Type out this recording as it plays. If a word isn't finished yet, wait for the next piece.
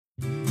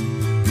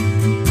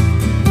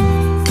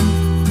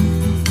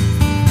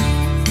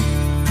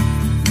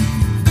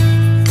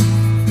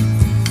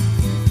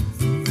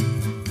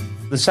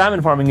The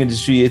salmon farming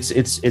industry,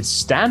 it's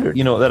standard,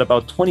 that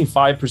about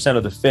 25%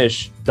 of the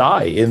fish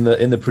die in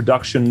the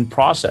production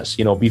process,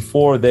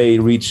 before they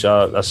reach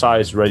a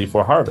size ready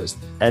for harvest.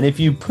 And if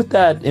you put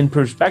that in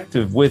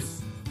perspective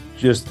with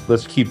just,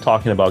 let's keep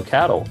talking about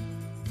cattle,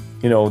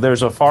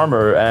 there's a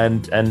farmer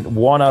and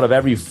 1 out of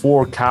every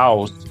 4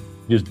 cows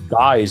just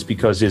dies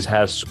because it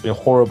has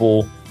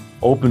horrible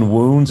open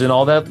wounds and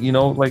all that,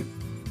 like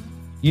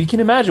you can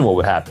imagine what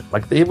would happen.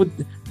 Like they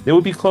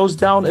would be closed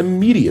down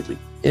immediately.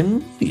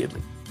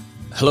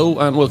 Hello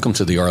and welcome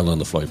to the Ireland on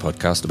the Fly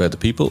podcast about the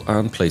people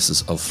and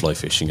places of fly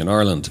fishing in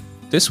Ireland.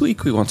 This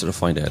week we wanted to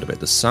find out about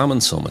the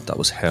Salmon Summit that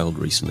was held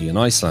recently in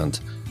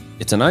Iceland.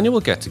 It's an annual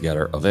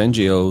get-together of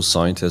NGOs,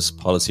 scientists,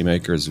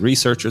 policymakers,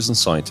 researchers and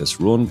scientists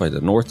run by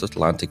the North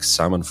Atlantic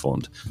Salmon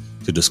Fund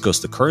to discuss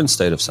the current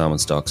state of salmon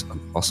stocks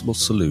and possible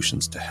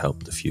solutions to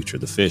help the future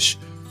of the fish.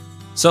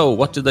 So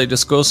what did they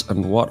discuss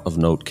and what of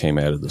note came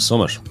out of the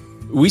summit?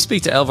 We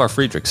speak to Elvar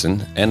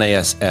Fredriksson,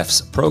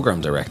 NASF's Programme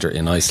Director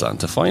in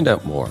Iceland, to find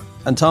out more.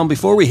 And Tom,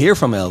 before we hear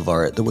from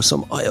Elvar, there were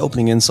some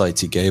eye-opening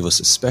insights he gave us,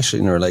 especially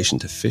in relation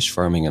to fish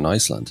farming in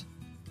Iceland.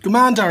 Good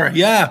man, Dara.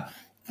 Yeah,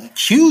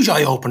 huge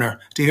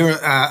eye-opener to hear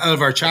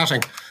Elvar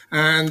chatting.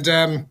 And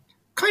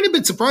kind of a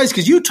bit surprised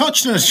because you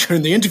touched on it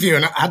during the interview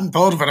and I hadn't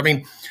thought of it. I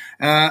mean,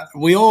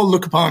 we all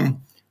look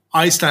upon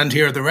Iceland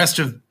here, the rest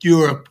of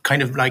Europe,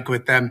 kind of like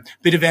with a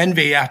bit of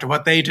envy after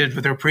what they did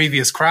with their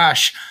previous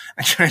crash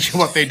and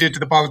what they did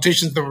to the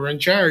politicians that were in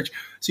charge.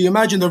 So you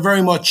imagine they're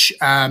very much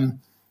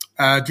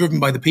driven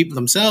by the people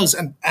themselves,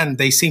 and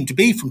they seem to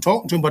be from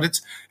talking to them, but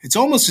it's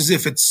almost as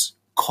if it's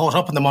caught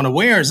up in them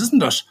unawares,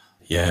 isn't it?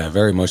 Yeah,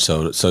 very much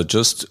so. So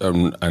just,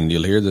 and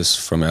you'll hear this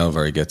from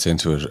Elvar, he gets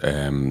into it,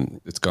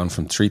 it's gone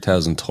from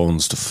 3,000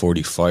 tonnes to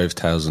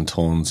 45,000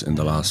 tonnes in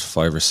the last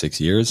 5 or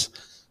 6 years.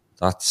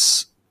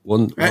 That's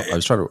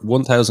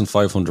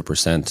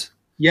 1,500%.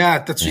 Yeah,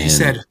 that's what he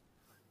said.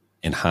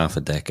 In half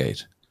a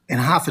decade. And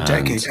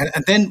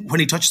then when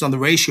he touches on the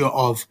ratio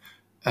of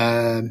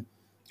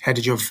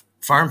headage of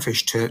farm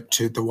fish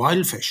to the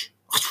wild fish,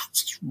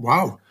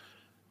 wow.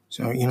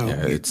 So, you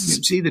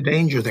see the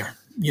danger there,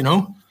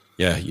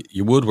 Yeah,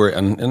 you would worry.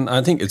 And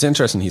I think it's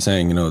interesting he's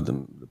saying,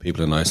 the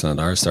people in Iceland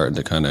are starting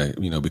to kind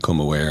of, become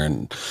aware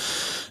and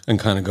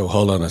kind of go,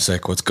 hold on a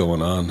sec, what's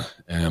going on?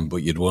 But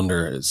you'd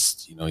wonder,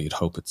 you'd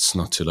hope it's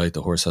not too late,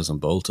 the horse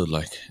hasn't bolted.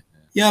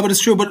 Yeah, but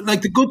it's true. But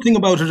the good thing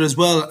about it as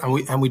well,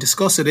 and we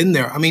discuss it in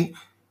there, I mean,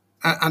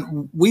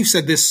 and we've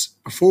said this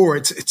before,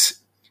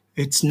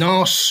 it's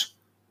not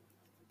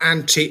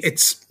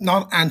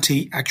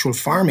anti actual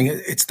farming,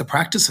 it's the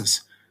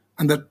practices.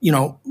 And that,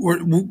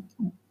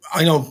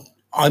 I know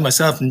I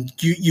myself and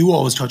you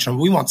always touch on,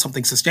 we want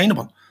something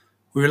sustainable.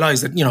 We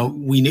realize that,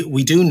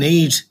 we do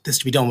need this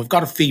to be done. We've got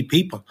to feed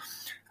people.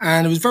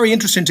 And it was very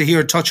interesting to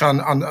hear touch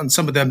on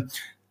some of the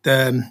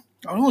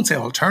I won't say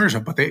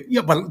alternative, but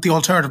the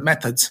alternative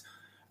methods,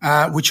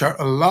 which are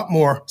a lot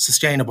more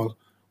sustainable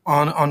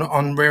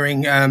on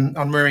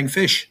rearing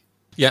fish.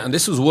 Yeah, and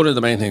this was one of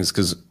the main things,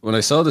 because when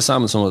I saw the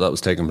Salmon Summit that was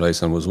taking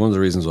place, and was one of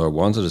the reasons why I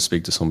wanted to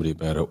speak to somebody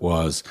about it,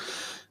 was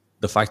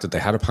the fact that they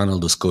had a panel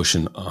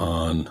discussion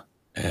on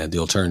the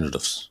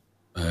alternatives,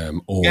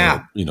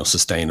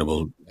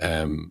 sustainable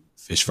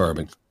fish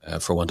farming,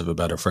 for want of a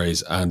better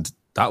phrase. And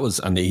that was,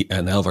 and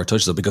Elvar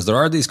touched it, because there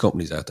are these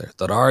companies out there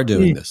that are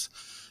doing this.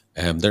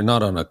 They're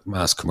not on a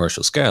mass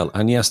commercial scale.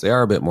 And yes, they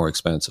are a bit more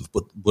expensive,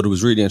 but it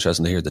was really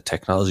interesting to hear the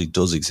technology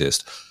does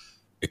exist.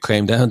 It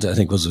came down to, I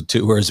think, was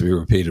 2 words to be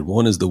repeated.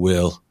 One is the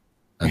will,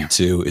 and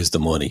 2 is the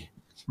money.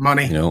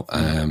 Money.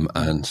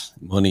 And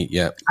money,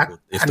 yeah.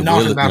 If the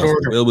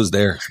will was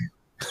there.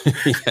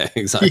 Yeah,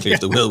 exactly. Yeah. If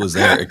the will was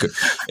there,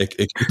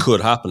 it could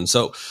happen.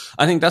 So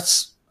I think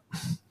that's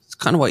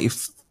kind of what you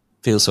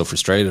feel so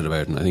frustrated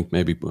about, and I think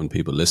maybe when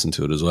people listen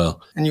to it as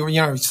well.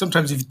 And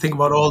sometimes if you think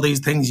about all these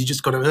things, you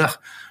just got to.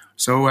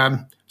 So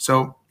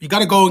you got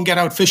to go and get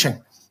out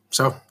fishing.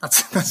 So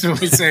that's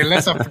what we say.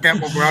 Let's not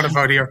forget what we're on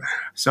about here.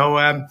 So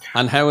and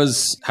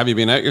have you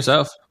been out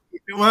yourself?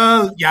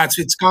 Well, yeah,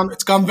 it's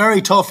gone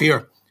very tough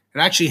here. It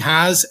actually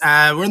has.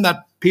 We're in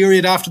that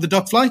period after the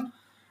duck fly,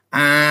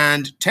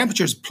 and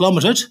temperatures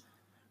plummeted.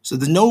 So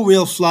there's no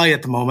real fly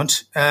at the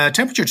moment.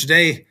 Temperature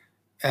today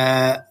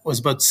was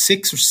about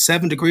 6 or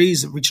 7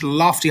 degrees. It reached a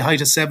lofty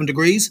height of 7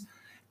 degrees,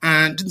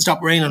 and didn't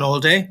stop raining all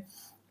day.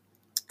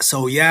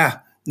 So yeah,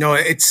 no,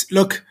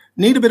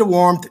 need a bit of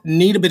warmth,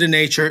 need a bit of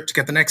nature to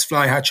get the next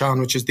fly hatch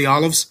on, which is the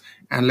olives,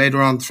 and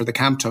later on for the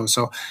camto.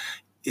 So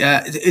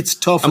yeah, it's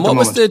tough. And what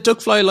was the duck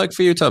fly like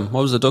for you, Tom?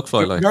 What was the duck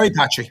fly like? Very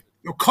patchy.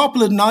 A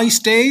couple of nice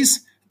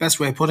days, best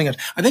way of putting it.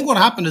 I think what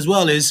happened as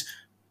well is,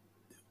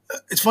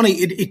 it's funny,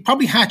 it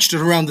probably hatched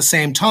at around the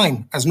same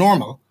time as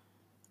normal.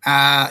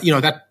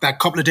 That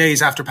couple of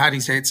days after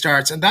Paddy's Day it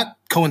starts, and that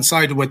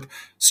coincided with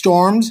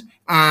storms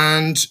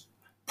and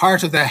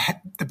part of the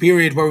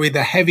period where we had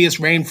the heaviest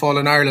rainfall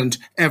in Ireland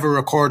ever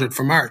recorded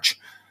for March,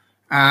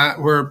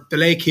 where the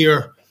lake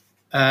here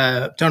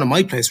down at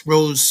my place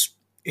rose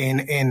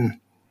in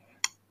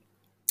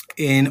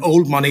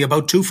old money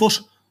about 2 foot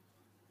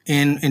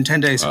in 10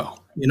 days. Wow.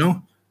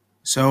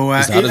 So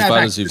is that as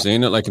bad as you've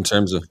seen it, like in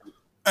terms of?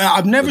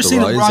 I've never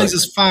seen it rise like,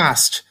 as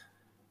fast.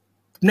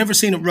 I've never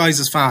seen it rise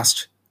as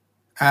fast.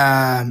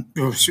 It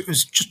was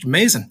just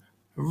amazing.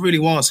 It really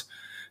was.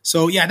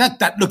 So yeah,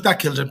 that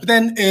killed it. But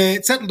then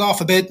it settled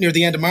off a bit near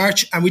the end of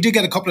March, and we did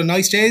get a couple of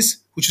nice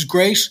days, which is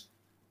great,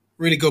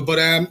 really good. But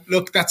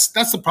look, that's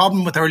the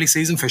problem with early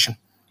season fishing.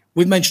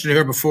 We've mentioned it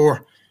here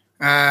before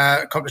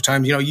a couple of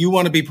times. You know, you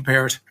want to be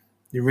prepared.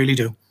 You really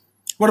do.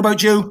 What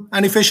about you?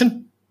 Any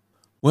fishing?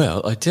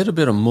 Well, I did a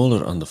bit of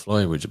mullet on the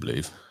fly, would you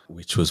believe?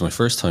 Which was my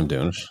first time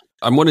doing it.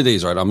 I'm one of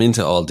these, right? I'm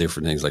into all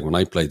different things. Like when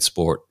I played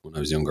sport when I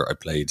was younger, I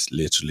played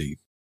literally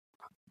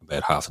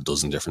about half a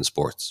dozen different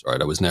sports,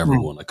 right? I was never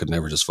one. I could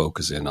never just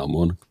focus in on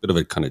one. Bit of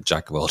a kind of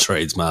jack of all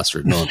trades, master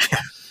of none.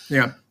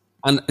 Yeah.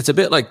 And it's a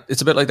bit like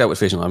that with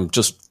fishing. I'm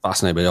just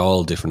fascinated by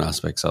all different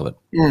aspects of it.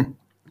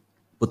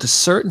 But there's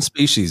certain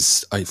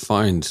species I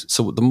find,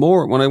 so the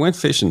more, when I went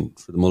fishing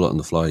for the mullet on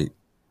the fly,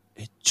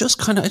 it just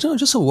kind of, I don't know,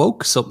 just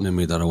awoke something in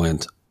me that I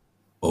went,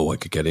 oh, I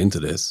could get into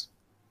this.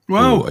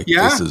 Wow, and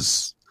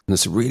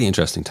it's a really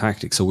interesting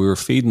tactic. So we were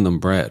feeding them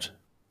bread,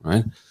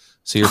 right?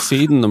 So you're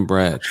feeding them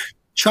bread.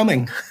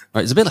 Chumming.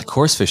 Right, it's a bit like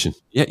coarse fishing.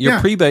 Yeah, you're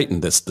pre-baiting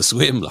the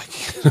swim,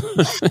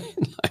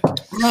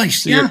 Right,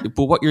 so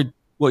but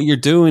what you're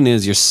doing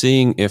is you're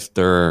seeing if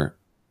they're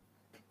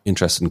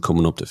interested in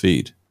coming up to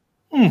feed.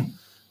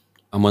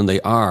 And when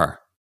they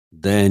are,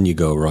 then you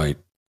go, right,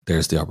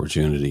 there's the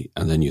opportunity.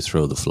 And then you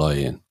throw the fly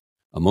in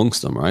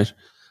amongst them, right?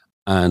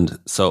 And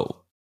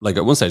so, like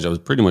at one stage, I was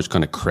pretty much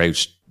kind of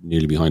crouched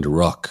nearly behind a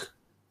rock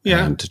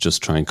to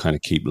just try and kind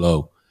of keep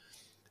low.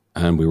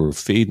 And we were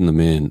feeding them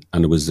in,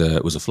 and it was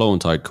a flowing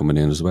tide coming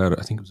in.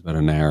 I think it was about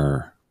an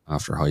hour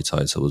after high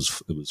tide, so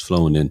it was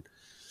flowing in.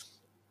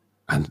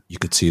 And you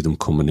could see them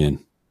coming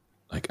in,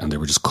 and they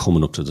were just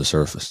coming up to the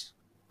surface.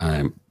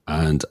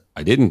 And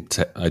I didn't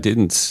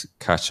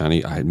catch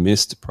any. I had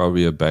missed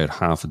probably about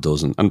half a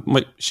dozen. And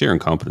my sheer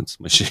incompetence,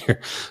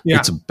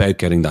 it's about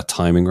getting that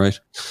timing right.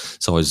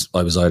 So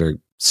I was either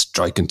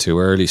striking too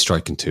early,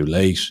 striking too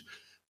late.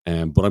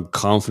 But I'm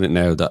confident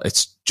now that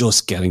it's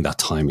just getting that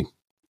timing.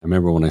 I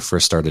remember when I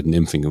first started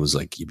nymphing, it was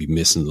like you'd be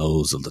missing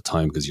loads of the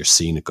time because you're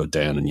seeing it go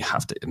down, and you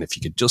have to. And if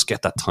you could just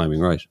get that timing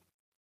right,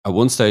 at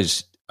one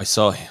stage I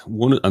saw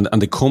one, and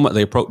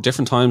they approach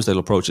different times. They'll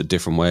approach it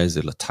different ways.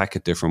 They'll attack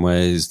it different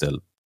ways. They'll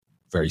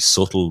very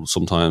subtle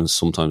sometimes.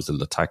 Sometimes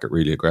they'll attack it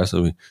really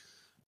aggressively.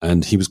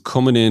 And he was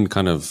coming in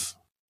kind of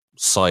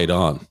side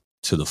on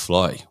to the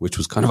fly, which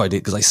was kind of ideal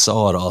because I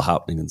saw it all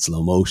happening in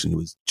slow motion. It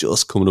was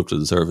just coming up to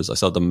the surface. I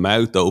saw the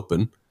mouth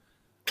open.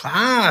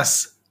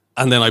 Class.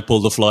 And then I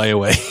pulled the fly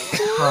away.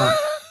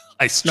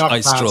 I struck.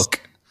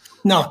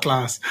 Not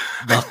class.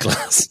 Not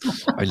class.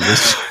 I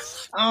literally.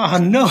 Oh,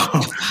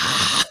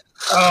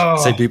 no.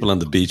 Say people on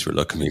the beach were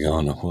looking at me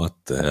going, what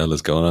the hell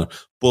is going on?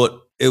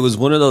 But it was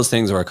one of those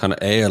things where I kind of,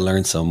 A, I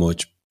learned so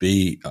much.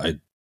 B, I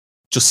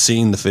just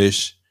seen the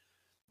fish,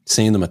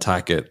 seeing them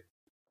attack it.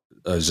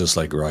 I was just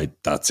like, right,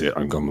 that's it.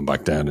 I'm coming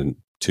back down in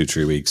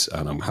 2-3 weeks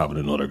and I'm having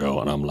another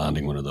go and I'm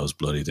landing one of those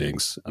bloody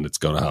things and it's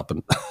going to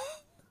happen.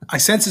 I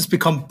sense it's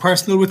become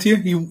personal with you.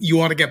 You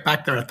want to get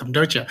back there at them,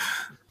 don't you?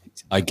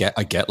 I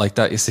get like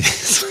that, you see.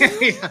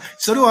 Yeah,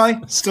 so do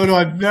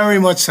I, very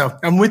much so.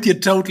 I'm with you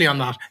totally on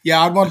that.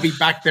 Yeah, I'd want to be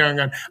back there and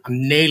going,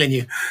 I'm nailing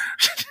you.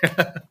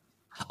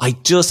 I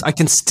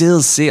can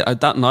still see it.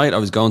 That night I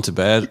was going to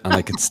bed and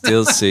I could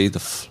still see the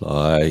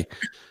fly.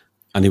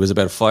 And he was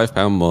about a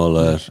 5-pound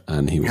mullet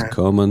and he was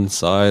coming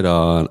side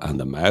on and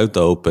the mouth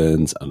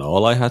opens and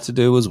all I had to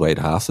do was wait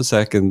half a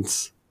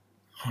second.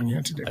 All you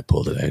had to do. I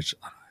pulled it out.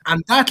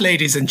 And that,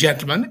 ladies and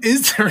gentlemen,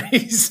 is the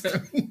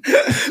reason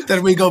that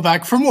we go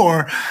back for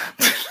more.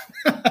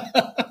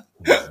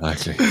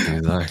 Exactly.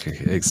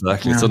 Yeah.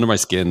 It's under my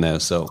skin now.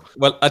 So,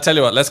 well, I tell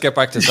you what, let's get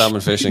back to salmon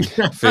fishing,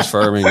 fish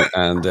farming,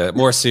 and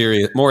more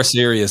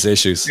serious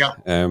issues. Yeah.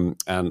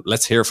 And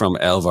let's hear from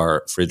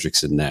Elvar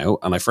Fridriksson now.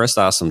 And I first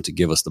asked him to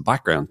give us the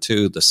background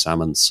to the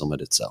Salmon Summit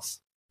itself.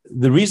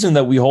 The reason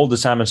that we hold the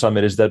Salmon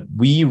Summit is that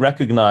we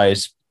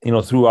recognize,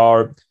 through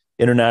our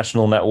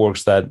international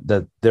networks that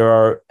there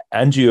are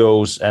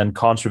NGOs and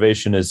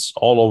conservationists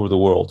all over the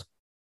world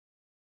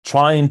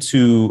trying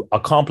to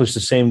accomplish the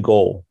same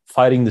goal,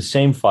 fighting the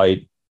same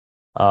fight,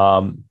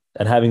 and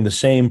having the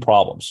same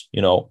problems.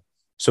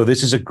 So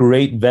this is a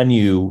great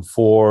venue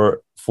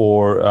for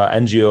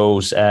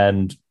NGOs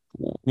and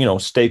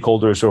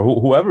stakeholders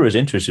or whoever is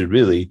interested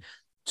really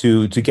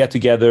to get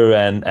together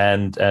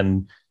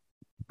and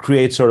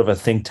create sort of a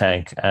think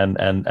tank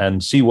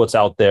and see what's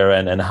out there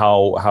and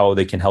how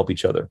they can help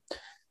each other.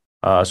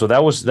 So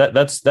that's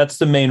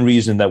the main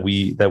reason that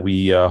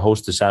we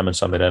host the Salmon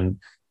Summit,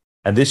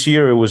 and this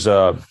year it was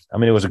a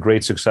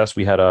great success.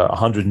 We had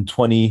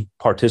 120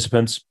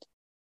 participants.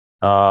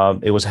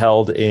 It was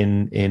held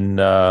in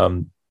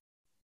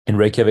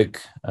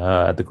Reykjavik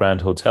at the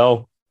Grand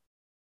Hotel,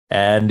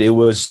 and it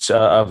was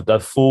a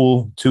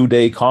full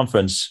 2-day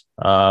conference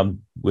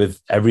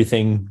with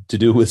everything to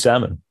do with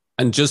salmon.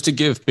 And just to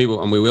give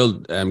people, and we will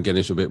get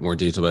into a bit more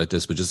detail about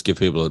this, but just give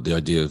people the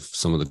idea of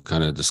some of the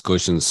kind of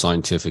discussions,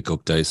 scientific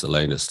updates, the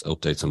latest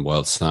updates on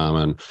wild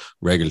salmon,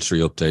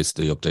 regulatory updates,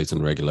 the updates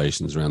and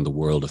regulations around the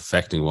world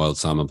affecting wild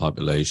salmon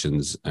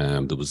populations.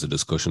 There was a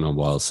discussion on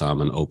wild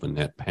salmon, open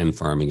net pen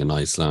farming in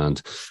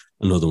Iceland,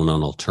 another one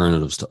on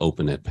alternatives to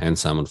open net pen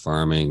salmon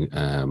farming,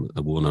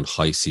 one on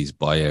high seas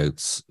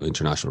buyouts,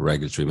 international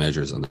regulatory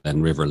measures, and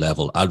then river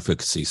level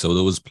advocacy. So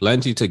there was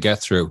plenty to get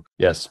through.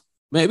 Yes.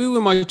 Maybe we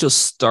might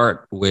just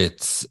start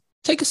with,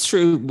 take us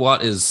through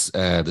what is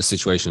the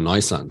situation in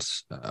Iceland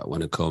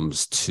when it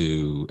comes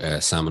to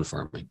salmon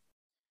farming.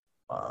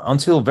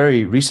 Until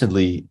very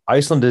recently,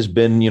 Iceland has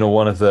been,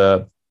 one of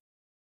the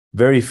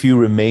very few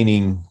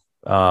remaining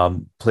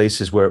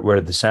places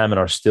where the salmon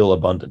are still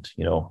abundant.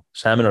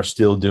 Salmon are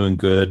still doing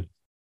good.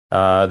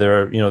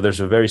 There's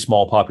a very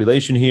small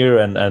population here,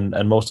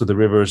 and most of the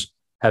rivers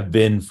have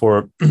been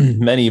for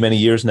many, many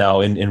years now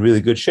in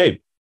really good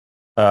shape.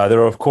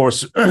 There are, of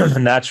course,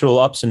 natural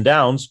ups and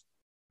downs,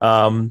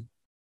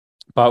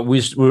 but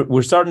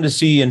we're starting to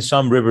see in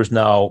some rivers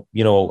now,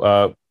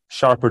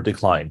 sharper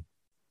decline,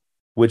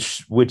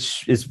 which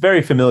is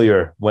very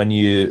familiar when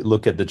you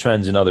look at the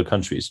trends in other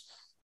countries.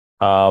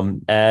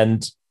 And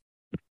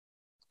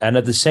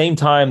at the same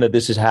time that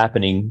this is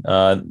happening,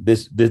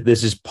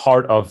 this is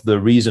part of the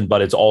reason,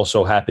 but it's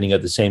also happening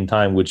at the same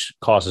time, which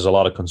causes a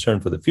lot of concern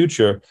for the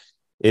future,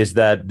 is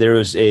that there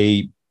is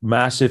a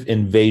massive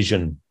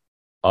invasion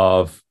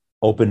of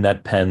open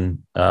net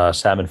pen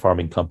salmon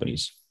farming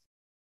companies.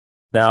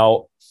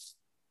 Now,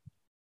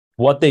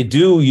 what they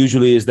do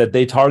usually is that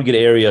they target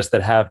areas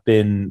that have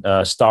been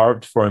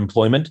starved for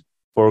employment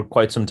for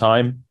quite some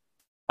time,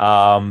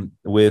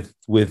 with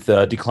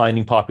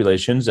declining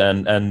populations,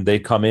 and they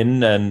come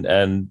in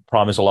and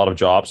promise a lot of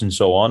jobs and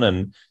so on,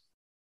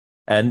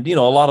 and a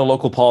lot of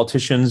local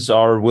politicians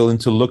are willing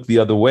to look the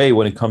other way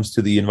when it comes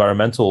to the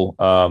environmental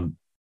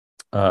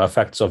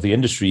effects of the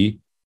industry,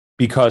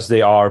 because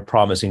they are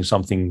promising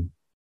something,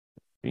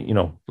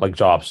 like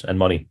jobs and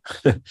money.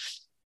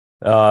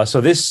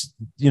 So this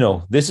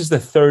is the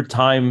third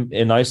time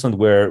in Iceland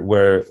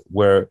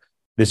where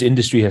this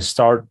industry has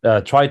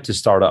tried to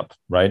start up,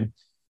 right?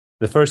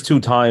 The first two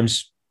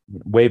times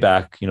way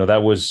back,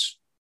 that was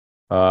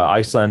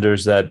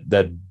Icelanders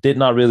that did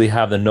not really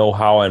have the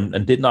know-how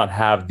and did not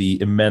have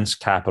the immense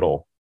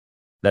capital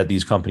that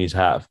these companies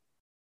have.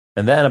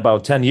 And then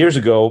about 10 years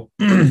ago,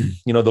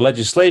 the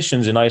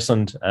legislations in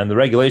Iceland and the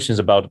regulations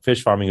about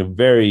fish farming are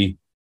very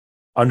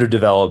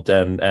underdeveloped,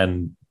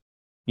 and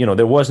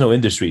there was no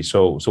industry.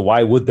 So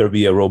why would there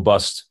be a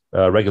robust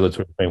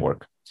regulatory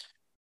framework?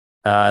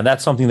 And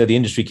that's something that the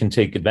industry can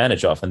take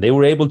advantage of. And they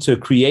were able to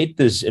create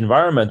this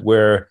environment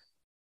where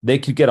they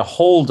could get a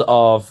hold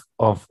of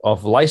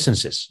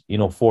licenses,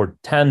 for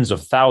tens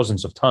of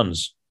thousands of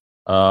tons,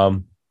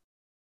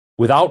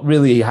 without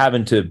really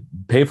having to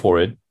pay for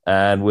it,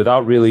 and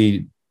without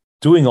really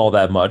doing all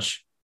that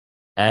much.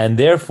 And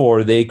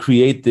therefore, they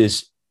create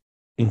this,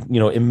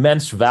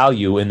 immense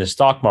value in the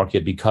stock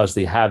market because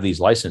they have these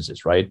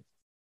licenses, right?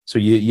 So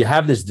you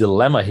have this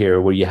dilemma here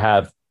where you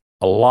have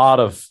a lot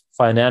of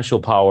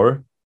financial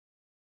power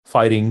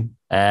fighting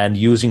and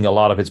using a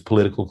lot of its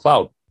political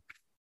clout.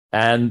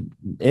 And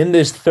in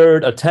this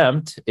third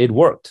attempt, it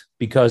worked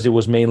because it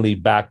was mainly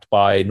backed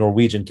by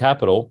Norwegian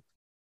capital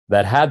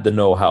that had the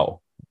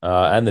know-how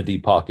and the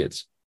deep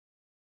pockets.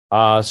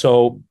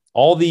 So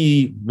all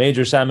the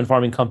major salmon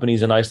farming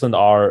companies in Iceland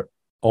are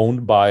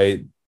owned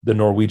by the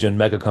Norwegian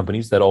mega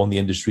companies that own the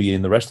industry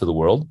in the rest of the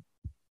world.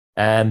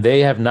 And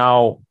they have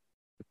now,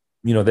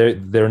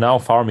 they're now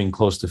farming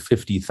close to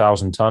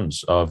 50,000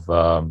 tons of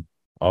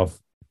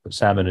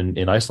salmon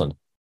in Iceland.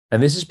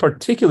 And this is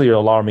particularly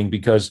alarming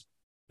because,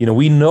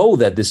 we know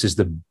that this is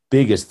the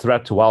biggest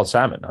threat to wild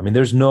salmon. I mean,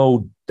 there's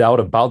no doubt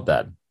about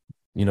that.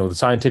 The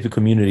scientific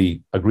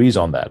community agrees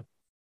on that.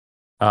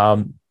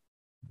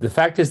 The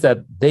fact is that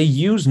they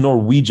use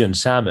Norwegian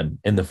salmon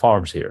in the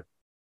farms here.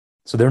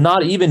 So they're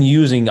not even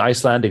using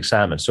Icelandic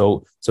salmon.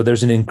 So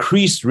there's an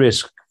increased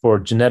risk for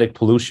genetic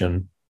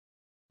pollution.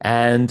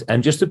 And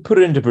just to put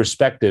it into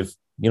perspective,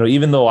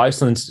 even though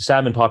Iceland's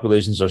salmon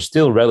populations are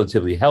still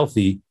relatively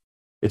healthy,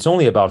 it's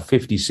only about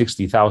 50,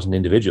 60,000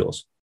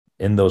 individuals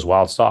in those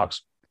wild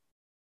stocks.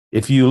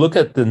 If you look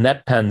at the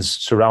net pens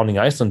surrounding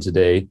Iceland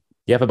today,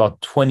 you have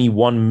about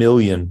 21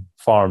 million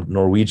farmed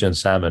Norwegian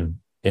salmon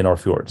in our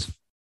fjords.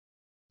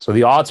 So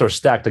the odds are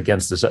stacked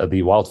against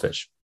the wild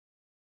fish.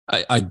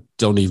 I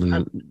don't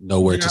even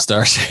know where to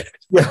start.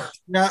 Yeah,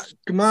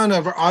 come on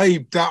over.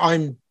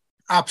 I'm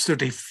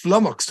absolutely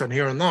flummoxed on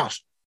hearing that.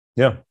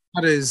 Yeah,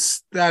 that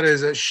is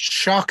a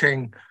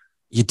shocking.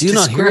 You do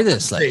not hear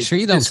this, like sure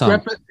you don't.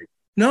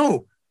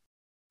 No,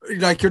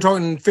 like you're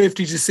talking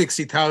 50 to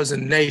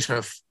 60,000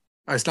 native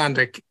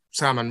Icelandic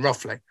salmon,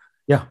 roughly.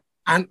 Yeah,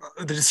 and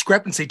the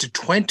discrepancy to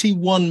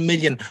 21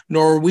 million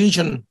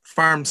Norwegian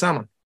farm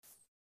salmon.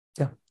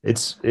 Yeah,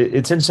 it's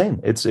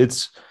insane. It's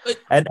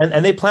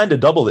and they plan to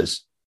double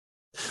this.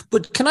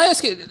 But can I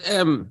ask you?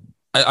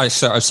 I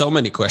have so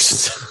many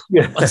questions.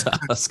 Yeah. to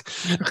ask.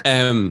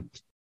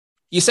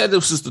 You said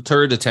this was the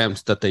third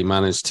attempt that they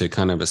managed to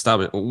kind of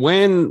establish.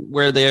 When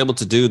were they able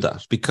to do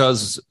that?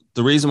 Because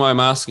the reason why I'm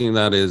asking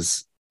that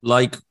is,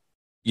 like,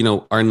 you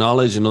know, our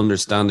knowledge and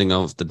understanding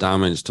of the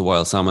damage to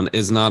wild salmon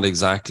is not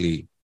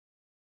exactly,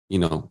 you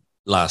know,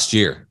 last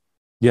year.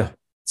 Yeah.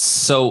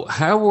 So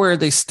how were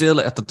they still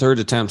at the third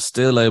attempt,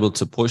 still able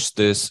to push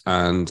this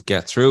and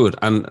get through it?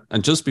 And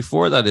just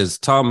before that is,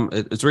 Tom,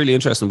 it's really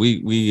interesting.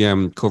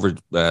 We covered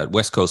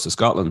west coast of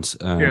Scotland.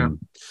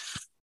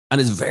 And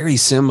it's very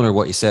similar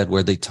what you said,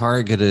 where they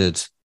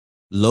targeted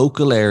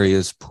local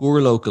areas, poor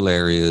local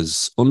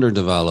areas,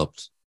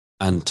 underdeveloped,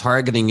 and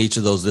targeting each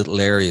of those little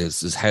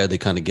areas is how they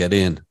kind of get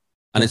in.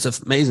 And it's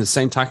amazing.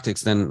 Same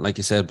tactics then, like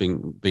you said,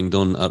 being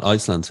done at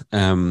Iceland.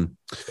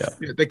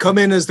 They come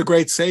in as the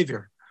great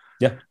savior.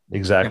 Yeah,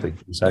 exactly.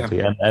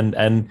 Yeah.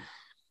 And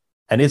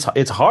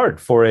it's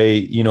hard for a,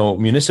 you know,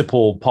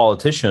 municipal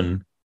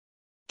politician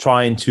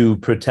trying to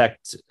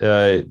protect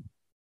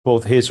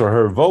both his or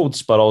her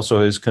votes, but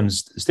also his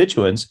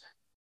constituents,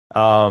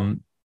 to,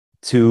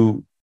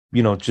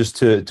 you know, just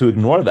to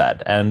ignore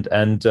that. And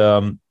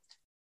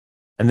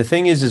the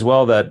thing is as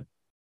well that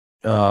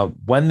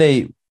when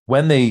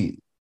they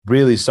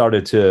really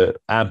started to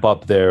amp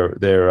up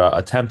their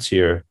attempts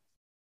here,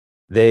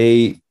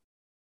 they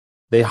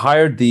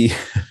hired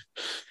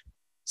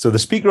so the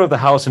Speaker of the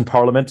House in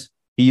Parliament.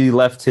 He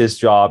left his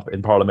job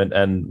in Parliament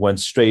and went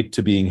straight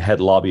to being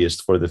head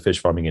lobbyist for the fish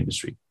farming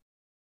industry.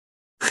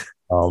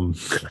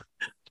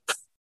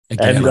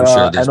 Again, and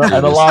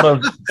a lot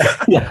of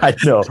yeah, I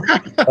know,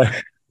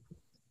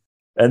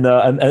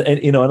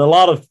 and you know, and a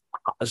lot of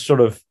sort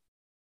of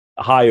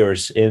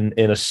hires in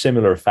a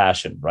similar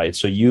fashion, right?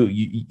 So you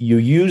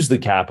use the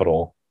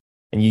capital,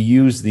 and you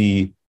use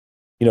the,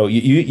 you know,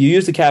 you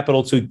use the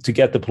capital to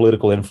get the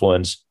political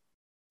influence,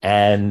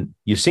 and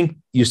you sink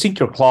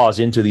your claws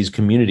into these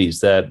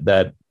communities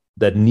that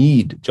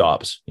need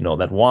jobs, you know,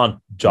 that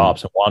want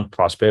jobs and want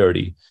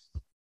prosperity.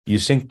 You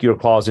sink your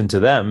claws into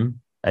them,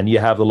 and you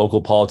have the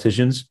local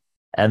politicians,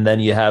 and then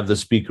you have the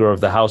Speaker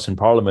of the House in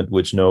Parliament,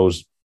 which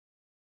knows,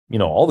 you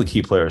know, all the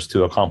key players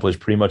to accomplish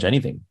pretty much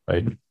anything,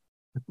 right?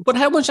 But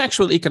how much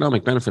actual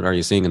economic benefit are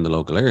you seeing in the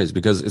local areas?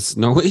 Because it's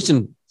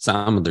Norwegian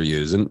salmon they're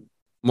using.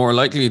 More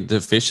likely,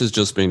 the fish is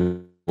just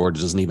being, or it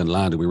doesn't even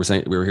land. We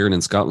were hearing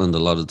in Scotland a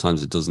lot of the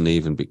times it doesn't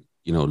even be,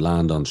 you know,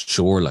 land on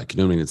shore. Like, you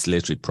know what I mean? It's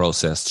literally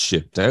processed,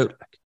 shipped out.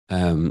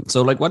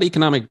 So, like, what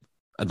economic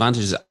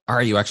advantages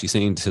are you actually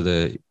seeing to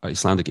the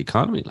Icelandic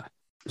economy? Like,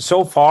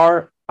 so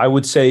far, I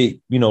would say,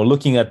 you know,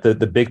 looking at the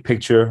big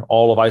picture,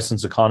 all of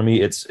Iceland's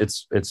economy,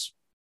 it's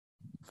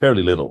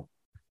fairly little.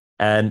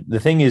 And the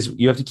thing is,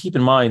 you have to keep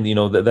in mind, you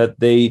know, that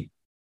the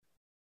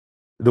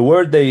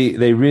word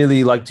they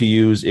really like to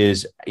use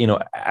is, you know,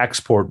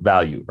 export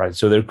value, right?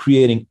 So they're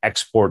creating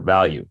export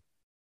value,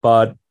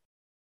 but,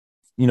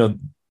 you know,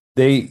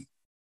 these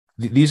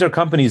are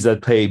companies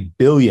that pay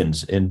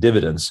billions in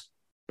dividends,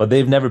 but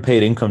they've never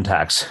paid income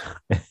tax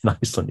in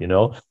Iceland, you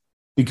know,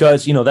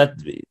 because, you know,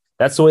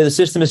 that's the way the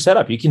system is set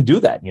up. You can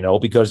do that, you know,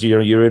 because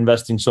you're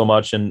investing so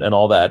much and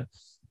all that.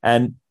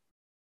 And,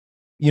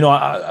 you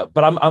know,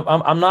 but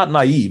I'm not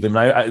naive. I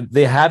mean,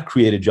 they have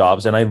created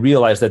jobs, and I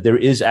realize that there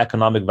is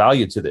economic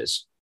value to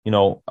this. You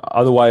know,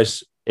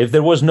 otherwise, if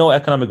there was no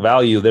economic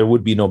value, there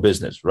would be no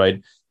business,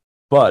 right?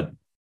 But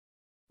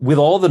with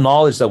all the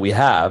knowledge that we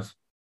have,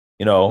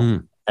 you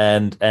know,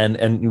 and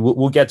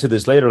we'll get to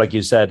this later, like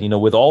you said, you know,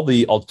 with all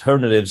the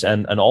alternatives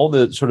and all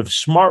the sort of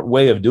smart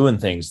way of doing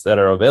things that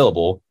are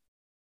available,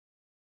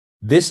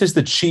 this is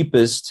the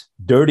cheapest,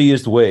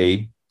 dirtiest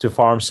way to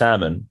farm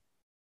salmon.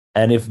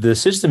 And if the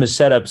system is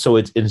set up so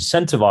it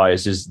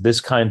incentivizes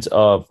this kind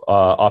of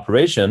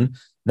operation,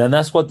 then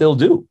that's what they'll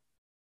do.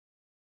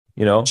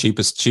 You know,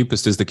 cheapest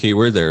is the key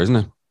word there, isn't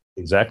it?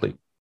 Exactly.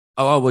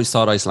 I always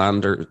thought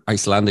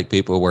Icelandic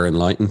people were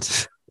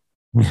enlightened.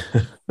 When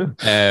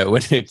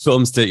it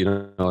comes to, you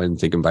know, I'm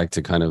thinking back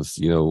to kind of,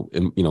 you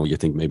know, you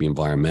think maybe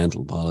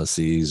environmental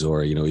policies,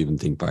 or, you know, even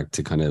think back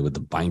to kind of with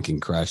the banking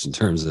crash in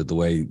terms of the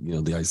way, you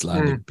know, the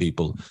Icelandic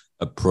people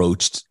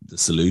approached the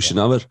solution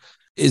of it.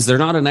 Is there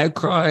not an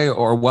outcry,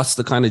 or what's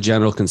the kind of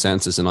general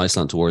consensus in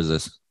Iceland towards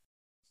this?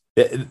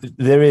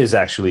 There is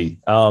actually,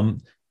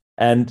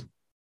 and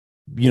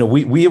you know,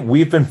 we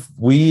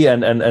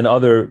and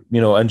other, you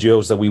know,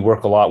 NGOs that we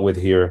work a lot with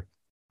here,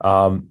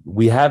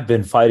 we have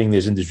been fighting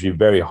this industry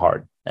very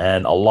hard,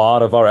 and a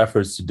lot of our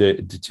efforts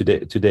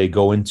today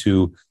go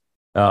into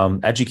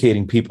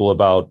educating people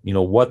about, you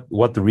know,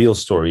 what the real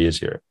story is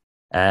here,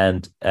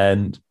 and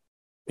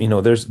you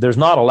know, there's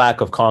not a lack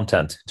of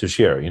content to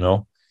share, you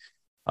know.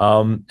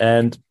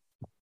 And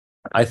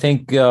I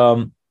think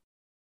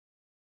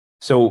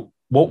so.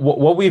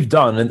 What we've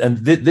done, and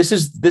this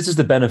is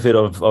the benefit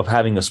of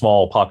having a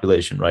small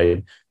population,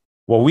 right?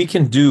 What we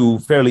can do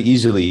fairly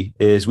easily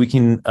is we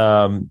can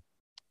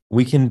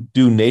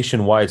do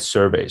nationwide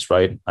surveys,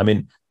 right? I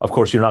mean, of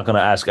course, you're not going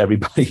to ask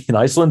everybody in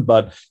Iceland,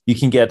 but you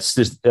can get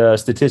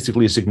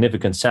statistically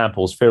significant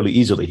samples fairly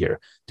easily here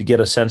to get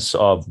a sense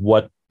of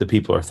what the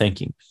people are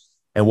thinking.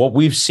 And what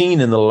we've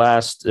seen in the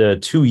last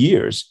 2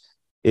 years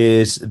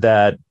is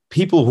that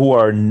people who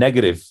are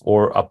negative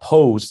or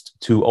opposed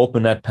to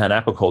open net pan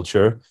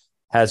aquaculture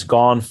has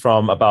gone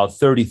from about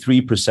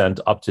 33%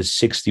 up to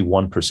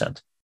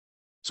 61%.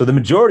 So the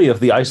majority of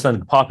the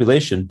Icelandic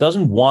population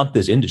doesn't want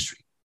this industry.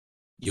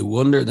 You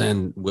wonder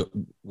then,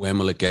 when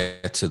will it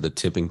get to the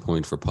tipping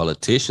point for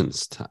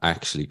politicians to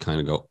actually kind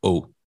of go,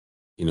 oh,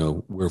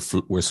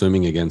 we're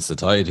swimming against the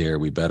tide here.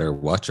 We better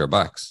watch our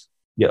backs.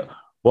 Yeah.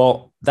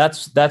 Well,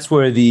 that's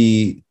where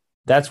the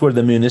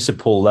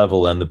municipal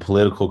level and the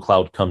political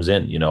clout comes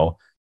in.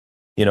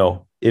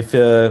 If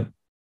the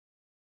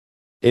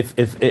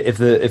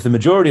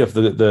majority of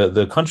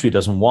the country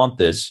doesn't want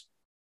this,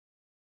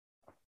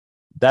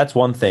 that's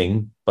one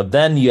thing. But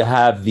then you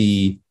have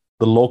the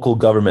local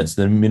governments,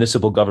 the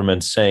municipal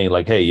governments saying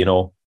like, hey,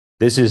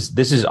 this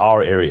is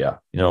our area.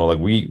 Like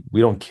we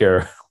don't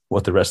care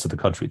what the rest of the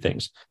country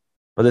thinks.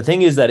 But the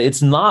thing is that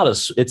it's not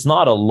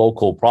a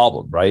local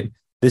problem, right?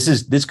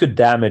 This could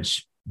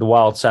damage the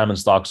wild salmon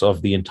stocks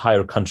of the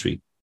entire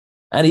country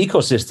and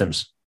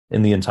ecosystems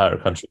in the entire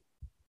country.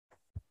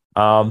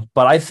 But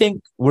I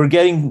think we're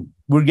getting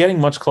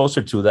much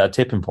closer to that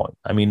tipping point.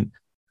 I mean,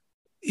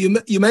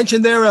 you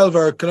mentioned there,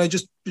 Elvar. Can I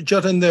just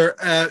jot in there?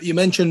 You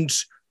mentioned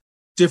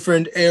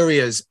different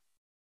areas.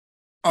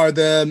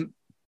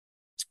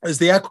 Is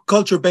the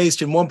aquaculture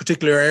based in one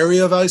particular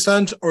area of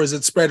Iceland, or is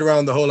it spread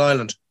around the whole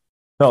island?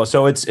 No,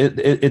 so it's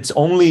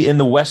only in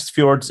the west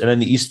fjords and in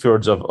the east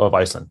fjords of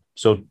Iceland.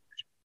 So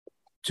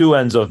two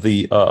ends of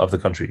the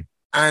country.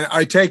 And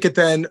I take it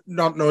then,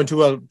 not knowing too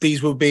well,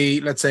 these will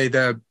be, let's say,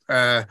 the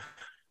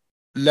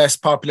less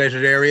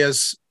populated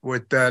areas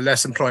with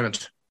less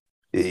employment.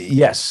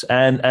 Yes,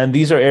 and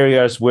these are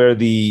areas where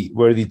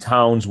the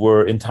towns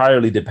were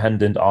entirely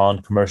dependent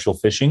on commercial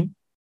fishing,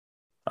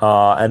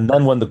 and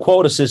then when the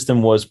quota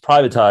system was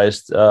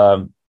privatized,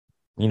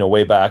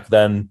 way back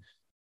then,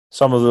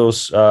 some of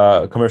those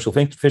commercial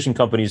fishing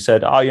companies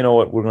said, "Oh, you know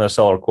what? We're going to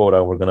sell our quota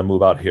and we're going to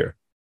move out here,"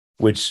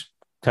 which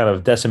kind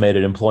of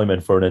decimated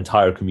employment for an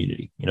entire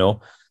community.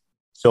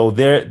 So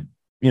there,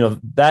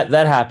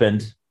 that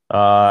happened,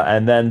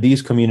 and then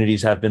these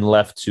communities have been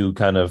left to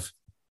kind of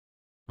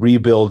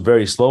rebuild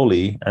very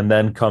slowly, and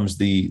then comes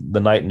the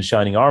knight in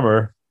shining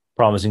armor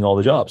promising all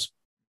the jobs.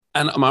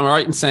 And am I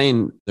right in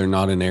saying they're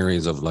not in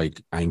areas of like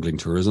angling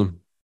tourism?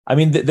 I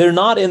mean, they're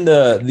not in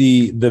they're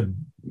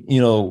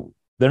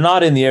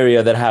not in the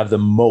area that have the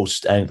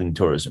most angling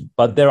tourism,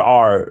 but there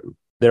are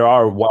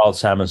wild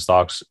salmon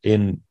stocks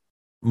in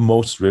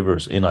most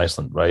rivers in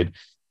Iceland, right?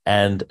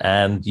 And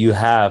you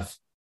have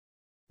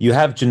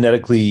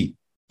genetically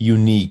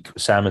unique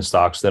salmon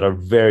stocks that are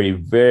very,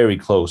 very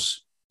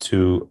close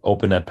to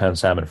open net pan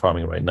salmon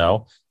farming right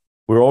now.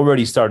 We're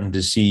already starting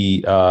to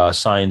see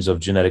signs of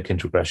genetic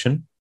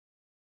integration,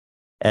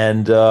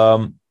 and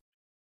the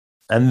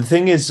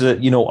thing is,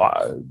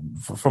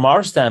 from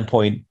our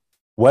standpoint,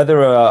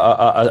 whether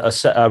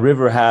a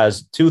river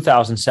has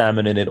 2,000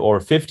 salmon in it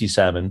or 50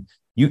 salmon,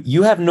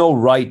 you have no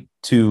right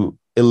to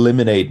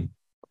eliminate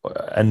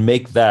and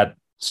make that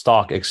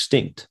stock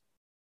extinct.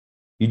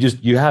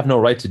 You have no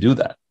right to do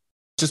that.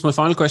 Just my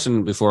final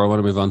question before I want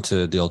to move on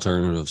to the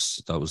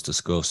alternatives that was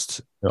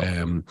discussed.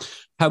 Yep.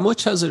 How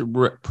much has it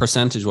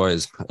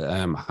percentage-wise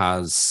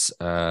has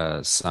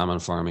salmon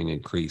farming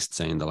increased,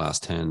 say, in the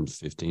last 10,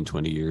 15,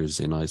 20 years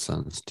in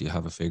Iceland? Do you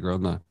have a figure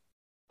on that?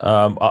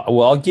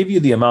 Well, I'll give you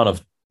the amount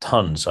of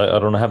tons. I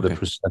don't have the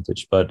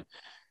percentage, but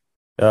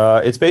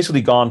it's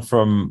basically gone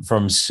from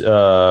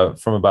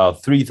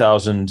about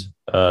 3,000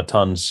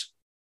 tons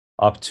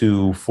up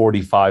to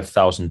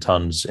 45,000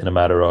 tons in a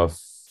matter of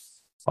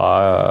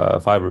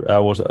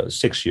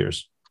 6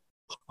 years.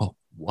 Oh,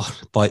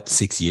 what? By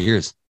 6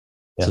 years?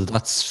 Yeah. So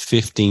that's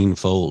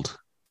 15-fold.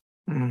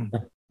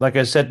 Like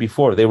I said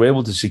before, they were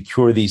able to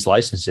secure these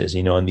licenses,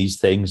 and these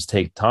things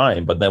take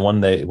time. But then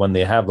when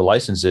they have the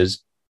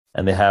licenses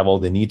and they have all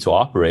they need to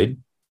operate,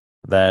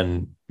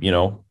 then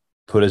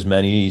put as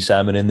many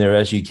salmon in there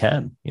as you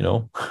can.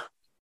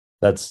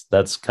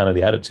 That's kind of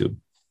the attitude.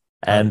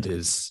 And that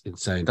is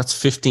insane. That's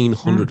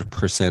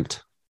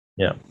 1,500%.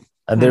 Yeah,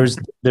 and there's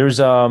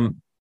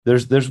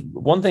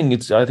one thing.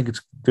 I think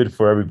it's good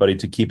for everybody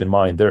to keep in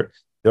mind. There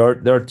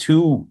are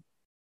two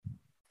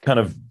kind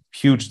of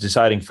huge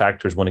deciding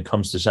factors when it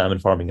comes to salmon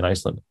farming in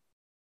Iceland.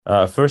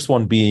 First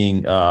one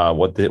being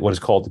what is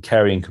called the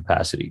carrying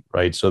capacity,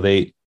 right? So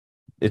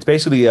it's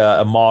basically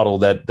a model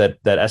that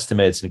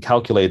estimates and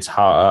calculates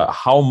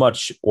how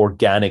much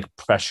organic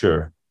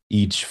pressure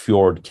each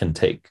fjord can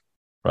take,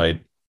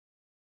 right?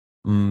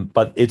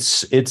 But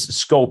its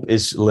scope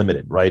is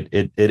limited, right?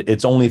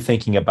 It's only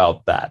thinking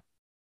about that.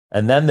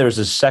 And then there's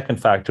a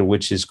second factor,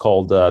 which is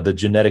called the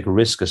genetic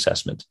risk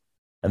assessment.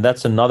 And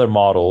that's another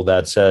model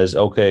that says,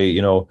 okay,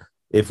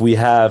 if we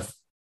have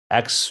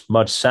X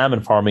much salmon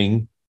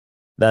farming,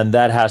 then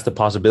that has the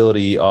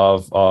possibility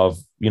of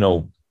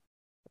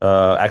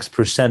X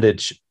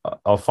percentage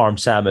of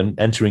farmed salmon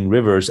entering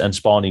rivers and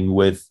spawning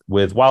with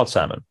wild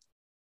salmon.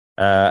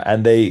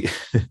 And they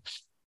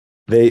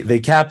they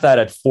cap that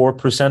at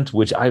 4%,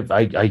 which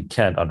I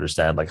can't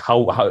understand. Like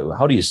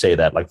how do you say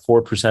that? Like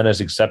 4%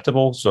 is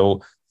acceptable?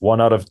 So 1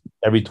 out of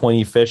every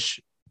 20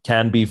 fish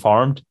can be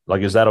farmed.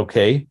 Like, is that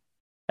okay?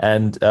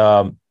 And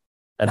how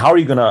are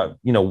you gonna,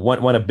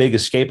 when a big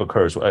escape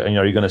occurs,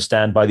 are you gonna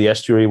stand by the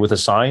estuary with a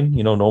sign,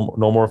 no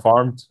more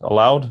farmed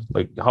allowed?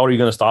 Like, how are you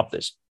gonna stop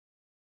this?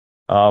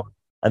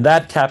 And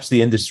that caps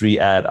the industry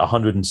at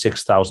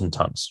 106,000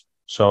 tons.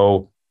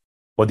 So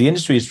what the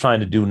industry is trying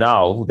to do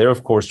now, they're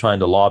of course trying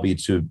to lobby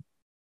to,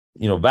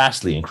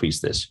 vastly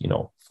increase this,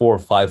 4 or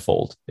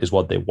 5-fold is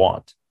what they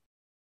want.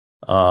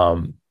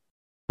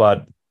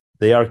 But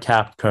they are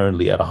capped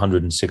currently at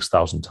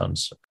 106,000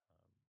 tons.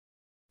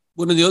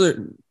 One of the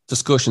other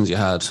discussions you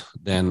had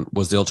then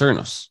was the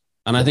alternatives.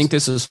 And I think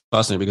this is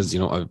fascinating because,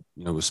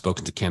 we've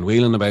spoken to Ken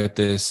Whelan about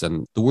this,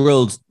 and the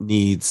world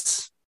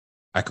needs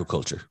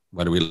aquaculture,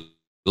 whether we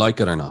like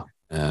it or not.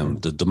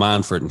 The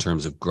demand for it in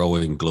terms of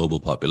growing global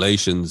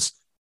populations,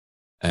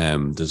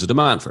 there's a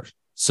demand for it.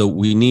 So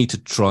we need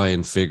to try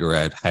and figure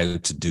out how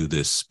to do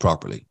this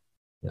properly,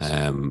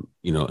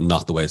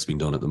 not the way it's being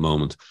done at the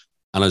moment.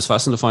 And I was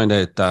fascinated to find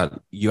out that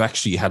you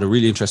actually had a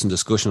really interesting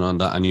discussion on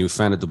that, and you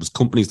found that there was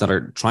companies that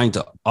are trying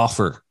to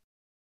offer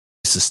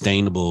a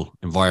sustainable,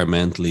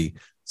 environmentally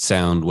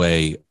sound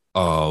way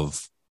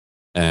of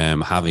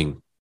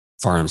having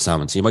farm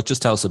salmon. So you might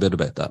just tell us a bit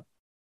about that.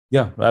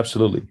 Yeah,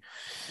 absolutely.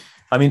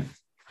 I mean,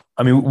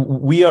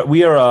 we are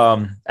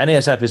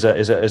NASF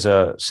is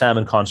a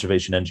salmon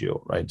conservation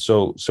NGO, right?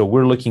 So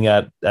we're looking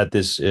at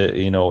this,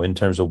 in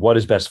terms of what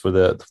is best for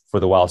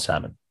the wild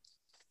salmon,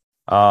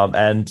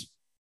 and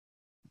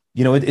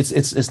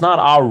it's not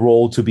our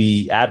role to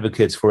be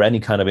advocates for any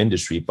kind of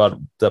industry, but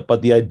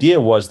the idea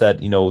was that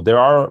there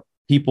are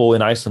people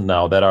in Iceland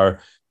now that are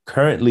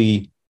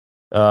currently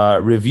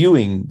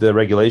reviewing the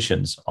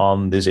regulations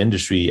on this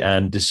industry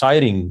and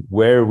deciding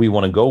where we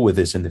want to go with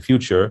this in the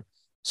future.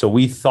 So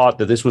we thought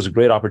that this was a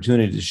great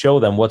opportunity to show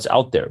them what's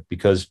out there,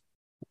 because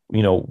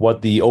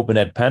what the open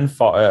net pen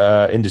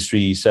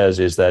industry says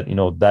is that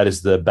that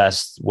is the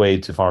best way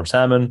to farm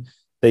salmon.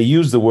 They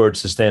use the word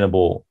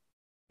sustainable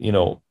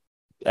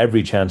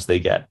every chance they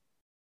get.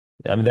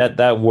 I mean,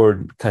 that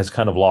word has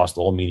kind of lost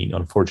all meaning,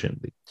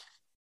 unfortunately.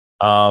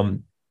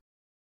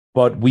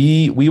 But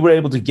we were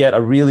able to get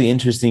a really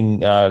interesting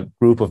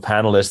group of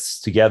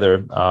panelists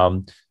together,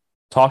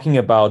 talking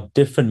about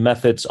different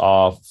methods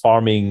of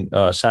farming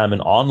salmon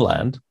on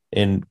land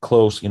in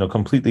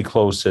completely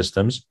closed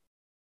systems.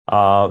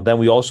 Then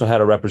we also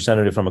had a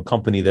representative from a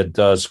company that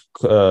does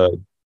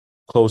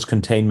closed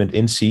containment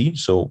in sea,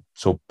 so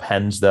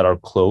pens that are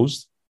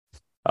closed.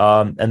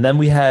 And then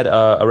we had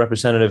a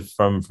representative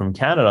from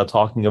Canada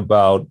talking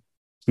about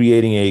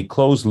creating a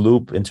closed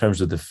loop in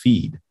terms of the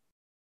feed.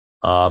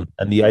 And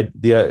the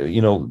idea,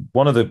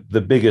 one of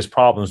the biggest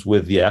problems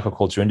with the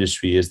aquaculture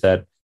industry is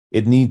that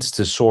it needs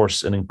to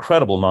source an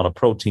incredible amount of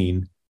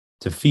protein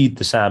to feed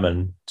the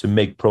salmon to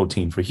make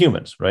protein for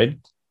humans, right?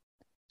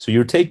 So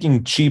you're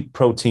taking cheap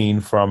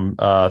protein from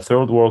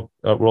third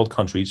world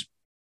countries,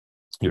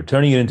 you're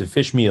turning it into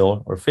fish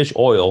meal or fish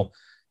oil,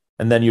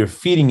 and then you're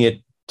feeding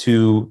it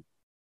to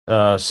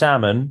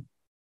salmon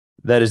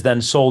that is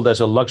then sold as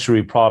a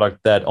luxury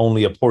product that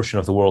only a portion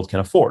of the world can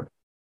afford.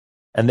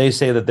 And they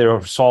say that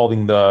they're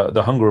solving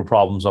the hunger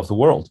problems of the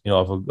world,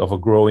 of a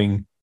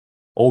growing,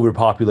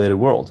 overpopulated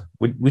world,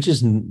 which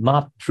is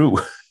not true.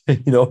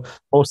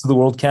 Most of the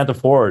world can't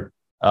afford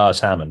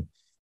salmon.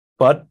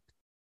 But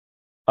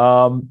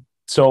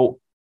so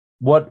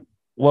what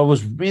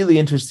was really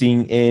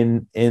interesting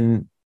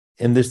in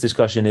this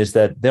discussion is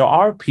that there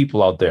are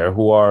people out there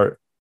who are,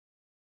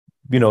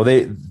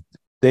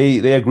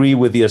 they agree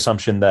with the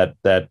assumption that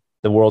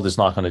the world is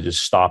not going to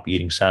just stop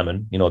eating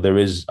salmon. There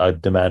is a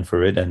demand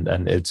for it,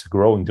 and it's a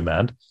growing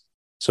demand.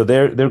 So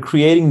they're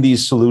creating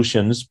these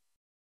solutions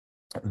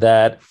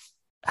that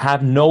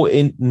have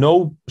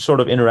no sort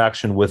of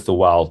interaction with the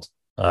wild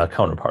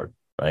counterpart,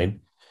 right?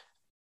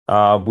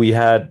 We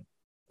had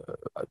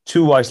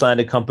 2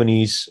 Icelandic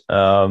companies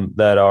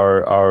that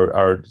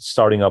are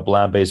starting up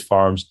land-based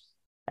farms,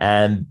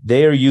 and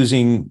they are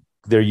using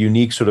their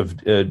unique sort of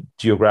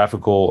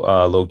geographical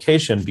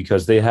location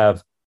because they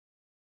have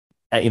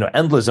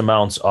endless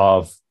amounts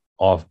of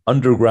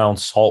underground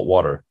salt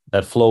water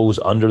that flows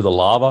under the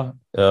lava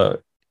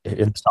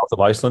in the south of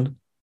Iceland.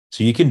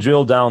 So you can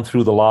drill down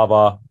through the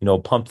lava,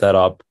 pump that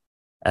up,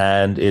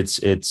 and it's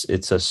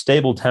a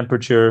stable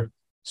temperature.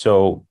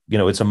 So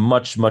it's a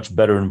much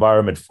better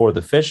environment for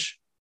the fish.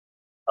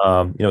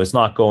 It's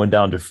not going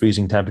down to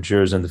freezing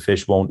temperatures and the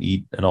fish won't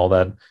eat and all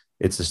that.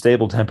 It's a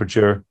stable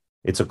temperature.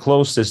 It's a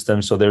closed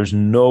system, so there's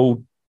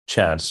zero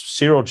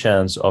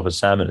chance of a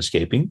salmon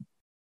escaping.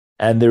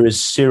 And there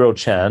is 0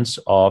 chance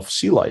of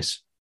sea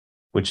lice,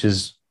 which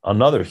is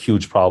another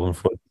huge problem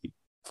for the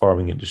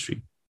farming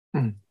industry.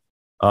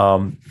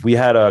 We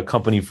had a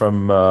company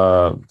from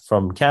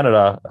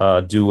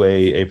Canada do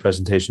a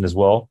presentation as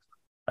well.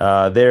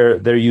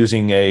 They're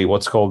using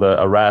what's called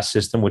a RAS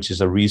system, which is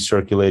a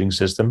recirculating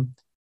system.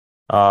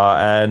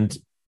 And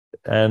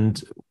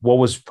what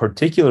was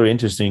particularly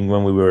interesting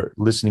when we were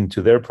listening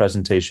to their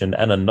presentation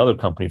and another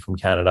company from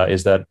Canada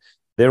is that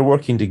they're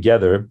working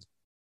together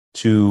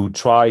to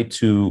try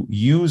to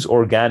use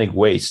organic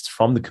waste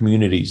from the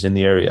communities in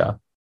the area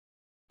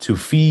to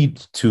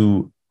feed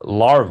to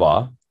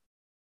larvae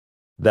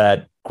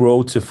that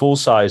grow to full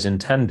size in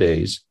 10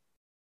 days,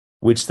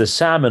 which the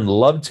salmon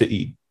love to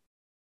eat.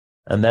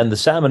 And then the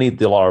salmon eat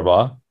the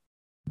larvae.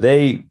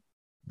 The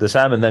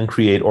salmon then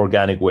create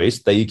organic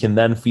waste that you can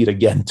then feed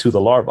again to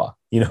the larva,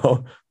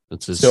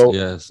 It's it's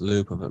a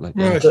loop of it, like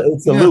that.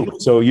 It's a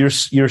loop. So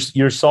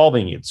you're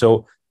solving it.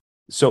 So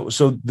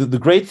the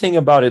great thing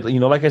about it,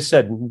 like I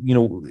said,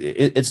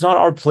 it's not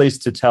our place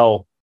to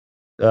tell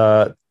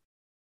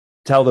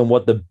them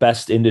what the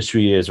best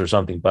industry is or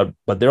something, but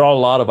there are a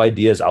lot of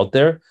ideas out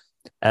there,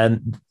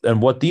 and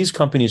what these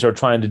companies are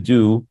trying to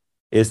do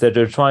is that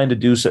they're trying to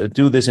do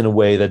this in a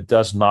way that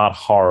does not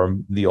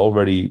harm the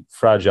already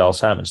fragile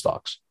salmon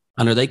stocks.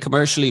 And are they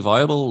commercially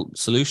viable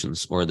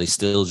solutions, or are they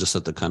still just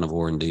at the kind of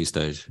R&D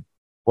stage?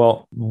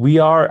 Well, we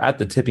are at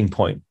the tipping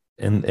point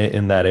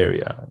in that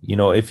area.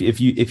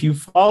 If you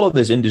follow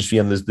this industry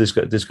and this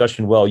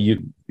discussion,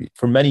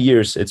 for many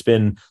years it's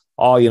been,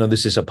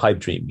 this is a pipe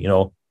dream.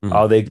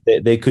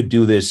 They could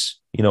do this,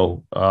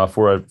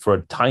 for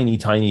a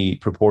tiny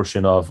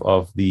proportion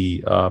of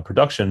the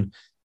production.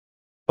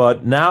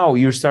 But now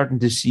you're starting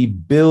to see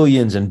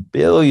billions and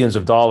billions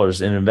of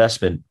dollars in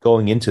investment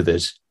going into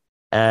this,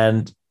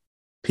 and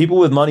people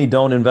with money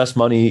don't invest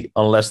money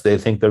unless they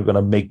think they're going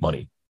to make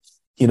money.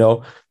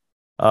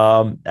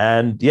 I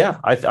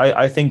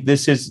think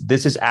this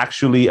is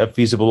actually a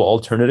feasible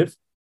alternative.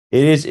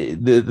 It is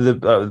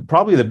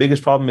probably the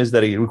biggest problem is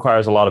that it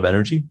requires a lot of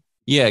energy.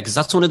 Yeah, because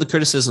that's one of the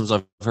criticisms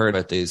I've heard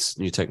about these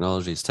new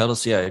technologies. Tell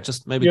us,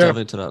 just maybe delve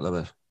into that a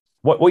little bit.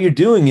 What you're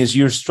doing is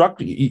you're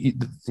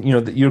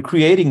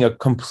creating a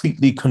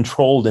completely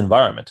controlled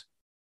environment,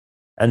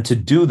 and to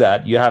do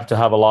that, you have to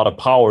have a lot of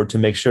power to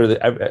make sure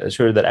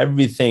that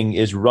everything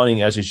is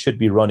running as it should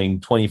be running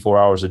 24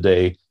 hours a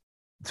day,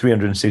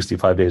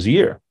 365 days a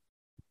year.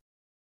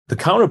 The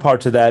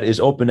counterpart to that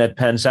is open net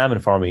pen salmon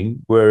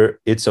farming, where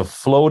it's a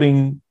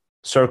floating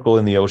circle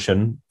in the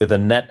ocean with a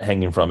net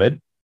hanging from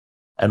it.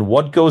 And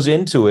what goes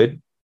into it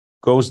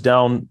goes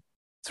down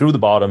through the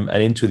bottom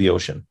and into the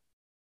ocean.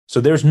 So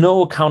there's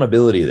no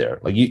accountability there.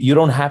 Like you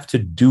don't have to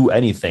do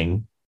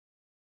anything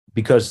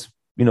because,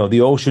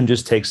 the ocean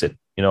just takes it,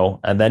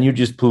 and then you're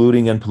just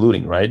polluting,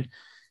 right?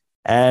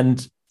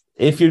 And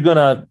I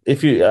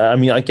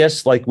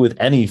guess like with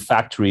any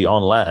factory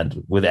on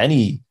land, with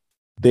any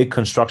big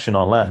construction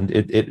on land,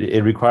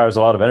 it requires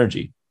a lot of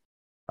energy.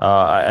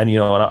 And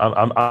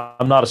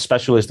I'm not a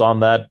specialist on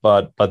that,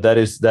 but that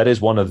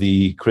is one of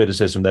the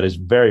criticism that is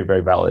very,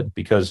 very valid,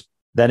 because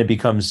then it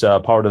becomes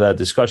part of that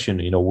discussion.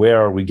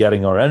 Where are we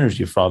getting our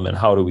energy from, and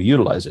how do we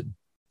utilize it?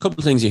 A couple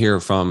of things you hear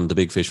from the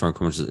big fish farm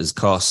companies is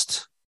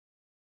cost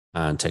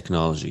and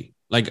technology.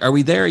 Like, are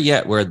we there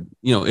yet where,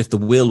 if the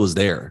will was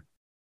there,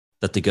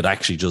 that they could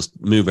actually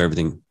just move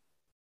everything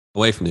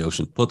away from the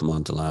ocean, put them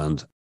onto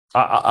land?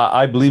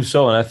 I believe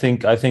so. And I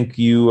think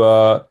you,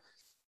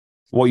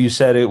 what you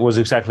said, it was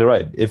exactly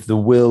right. If the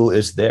will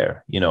is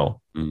there,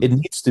 it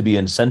needs to be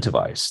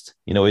incentivized.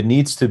 It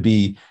needs to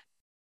be,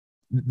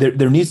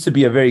 there needs to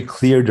be a very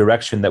clear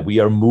direction that we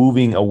are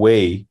moving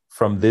away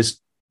from this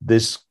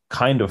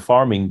kind of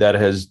farming that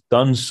has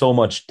done so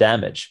much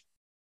damage.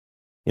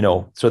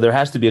 So there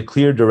has to be a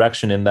clear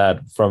direction in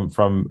that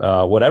from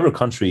whatever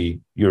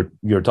country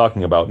you're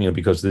talking about,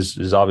 because this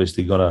is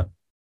obviously going to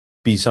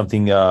be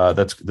something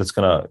that's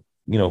going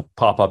to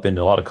pop up in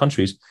a lot of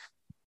countries.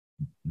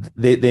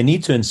 They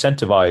need to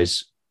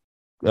incentivize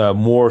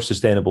more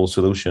sustainable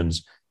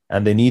solutions,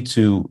 and they need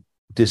to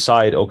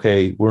decide,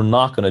 okay, we're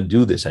not going to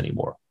do this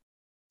anymore.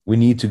 We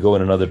need to go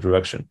in another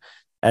direction.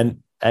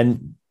 And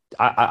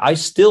I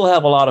still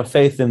have a lot of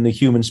faith in the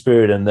human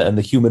spirit and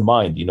the human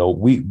mind.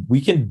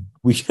 We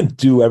can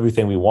do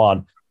everything we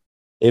want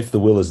if the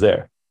will is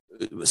there.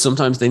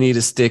 Sometimes they need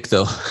a stick,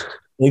 though.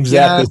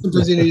 Exactly. Yeah,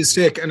 sometimes you need a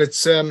stick, and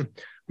it's.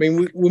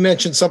 We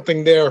mentioned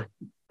something there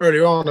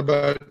earlier on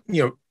about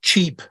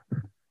cheap,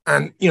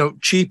 and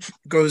cheap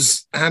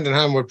goes hand in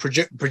hand with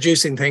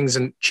producing things,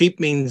 and cheap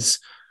means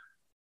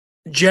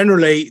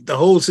generally the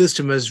whole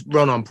system is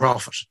run on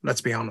profit.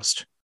 Let's be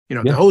honest.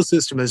 The whole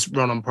system is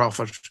run on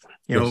profit.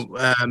 Yes.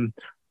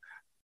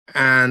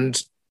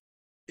 And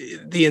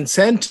the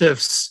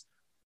incentives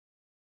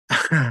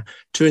to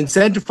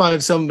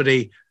incentivize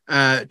somebody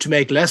to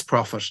make less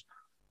profit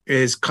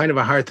is kind of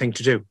a hard thing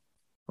to do,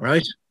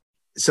 right?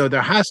 So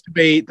there has to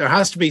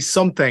be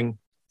something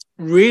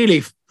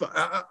really,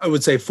 I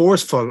would say,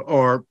 forceful,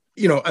 or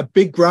a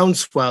big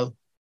groundswell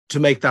to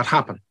make that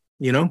happen.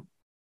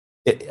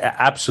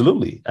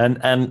 Absolutely, and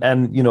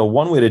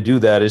one way to do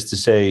that is to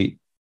say,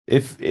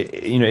 if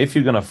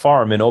you're going to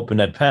farm in open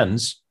net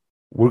pens,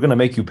 we're going to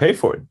make you pay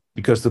for it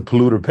because the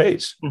polluter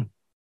pays.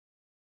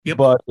 Yep.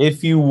 But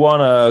if you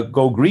want to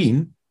go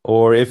green,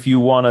 or if you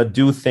want to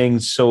do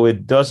things so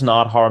it does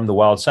not harm the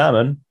wild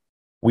salmon,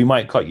 we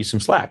might cut you some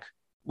slack.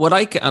 What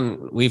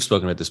we've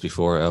spoken about this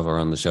before,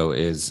 Elvar, on the show,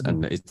 is,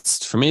 and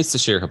it's, for me, it's the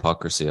sheer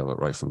hypocrisy of it,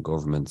 right, from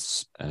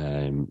governments.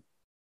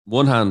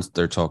 one hand,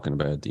 they're talking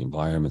about the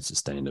environment,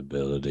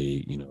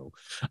 sustainability,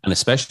 and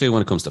especially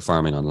when it comes to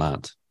farming on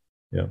land,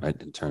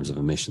 right, in terms of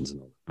emissions and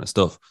all that kind of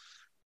stuff.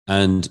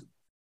 And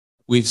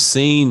we've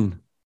seen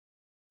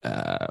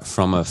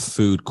from a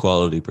food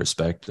quality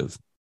perspective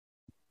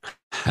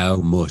how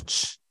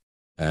much,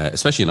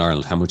 especially in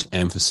Ireland, how much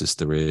emphasis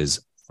there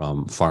is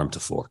from farm to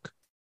fork.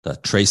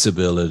 That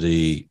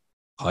traceability,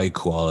 high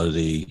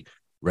quality,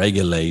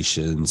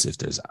 regulations, if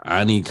there's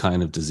any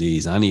kind of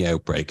disease, any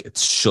outbreak,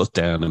 it's shut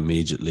down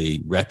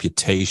immediately.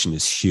 Reputation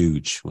is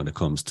huge when it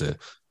comes to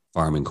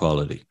farming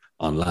quality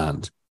on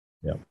land.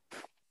 Yeah.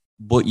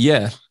 But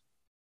yet,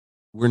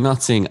 we're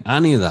not seeing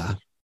any of that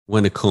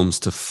when it comes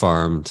to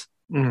farmed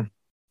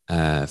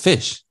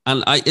fish.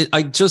 And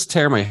I just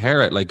tear my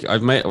hair out. Like I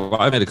made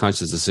a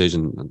conscious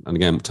decision, and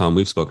again, Tom,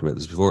 we've spoken about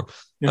this before.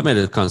 Yeah. I made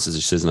a conscious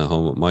decision at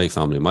home with my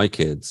family, my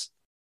kids.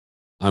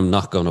 I'm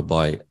not going to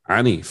buy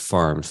any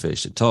farmed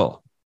fish at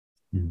all.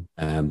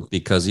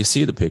 Because you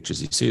see the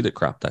pictures, you see the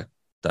crap that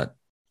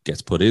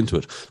gets put into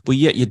it, but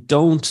yet you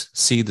don't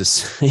see the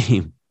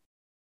same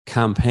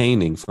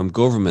campaigning from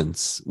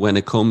governments when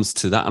it comes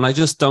to that. And I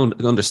just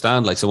don't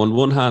understand. Like, so on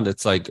one hand,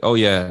 it's like, oh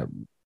yeah,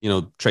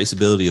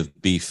 traceability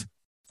of beef,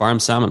 farm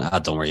salmon.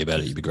 Don't worry about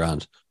it. You'd be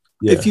grand.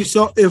 Yeah. If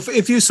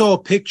you saw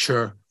a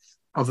picture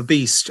of a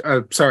beast,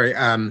 a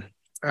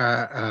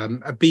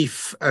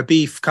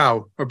beef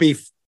cow or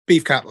beef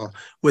cattle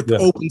with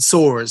open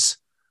sores,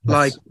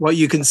 like what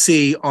you can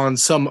see on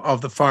some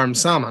of the farm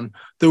salmon,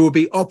 there will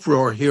be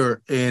uproar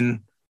here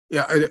in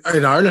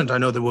Ireland. I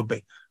know there would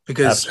be,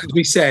 because as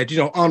we said,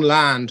 on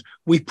land,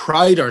 we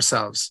pride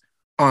ourselves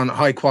on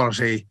high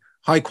quality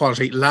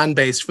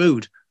land-based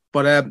food.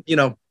 But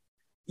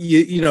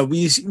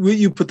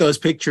you put those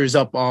pictures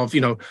up of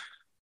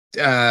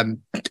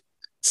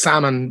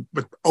salmon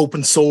with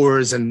open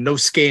sores and no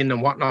skin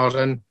and whatnot,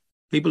 and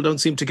people don't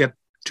seem to get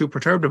too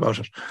perturbed about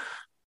it.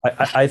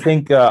 I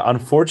think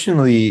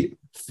unfortunately,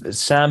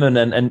 salmon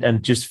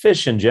and just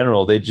fish in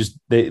general, they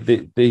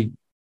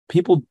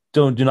people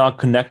do not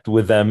connect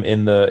with them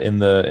in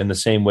the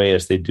same way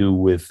as they do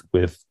with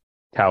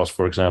cows,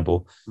 for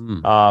example.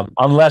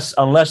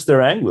 Unless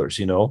they're anglers,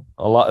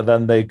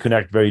 then they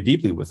connect very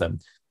deeply with them.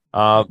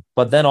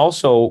 But then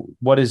also,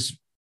 what is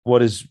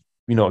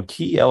a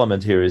key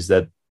element here is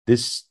that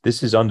this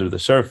is under the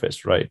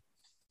surface, right?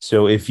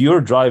 So if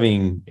you're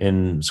driving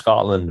in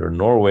Scotland or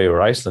Norway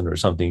or Iceland or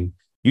something,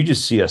 you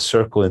just see a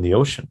circle in the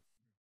ocean.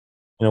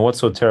 What's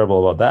so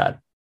terrible about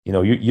that?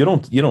 You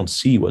don't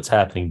see what's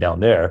happening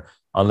down there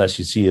unless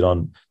you see it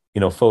on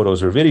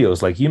photos or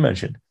videos like you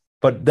mentioned.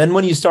 But then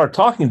when you start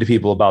talking to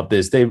people about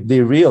this, they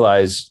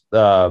realize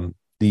the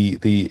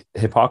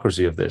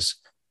hypocrisy of this,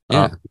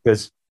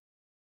 because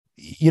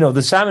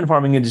the salmon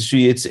farming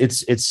industry,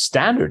 it's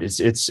standard. It's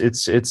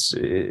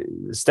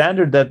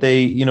standard that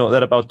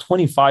that about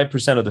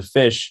 25% of the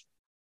fish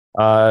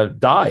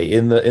die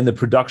in the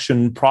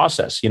production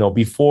process,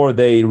 before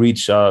they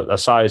reach a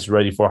size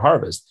ready for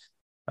harvest.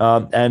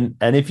 And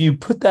if you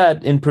put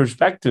that in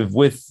perspective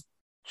with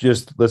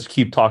just, let's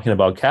keep talking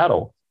about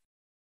cattle,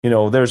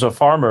 there's a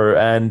farmer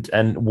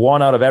and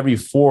one out of every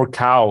 4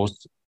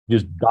 cows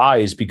just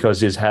dies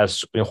because it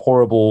has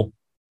horrible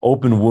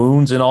open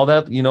wounds and all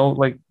that,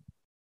 like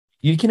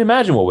you can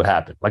imagine what would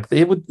happen. Like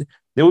they would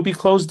be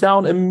closed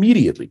down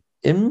immediately.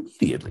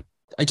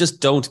 I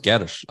just don't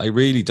get it. I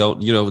really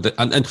don't,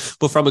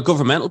 but from a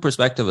governmental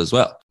perspective as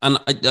well. And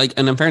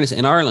and in fairness,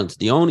 in Ireland,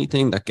 the only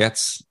thing that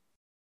gets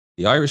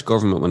the Irish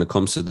government when it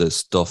comes to this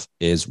stuff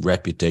is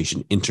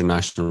reputation,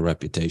 international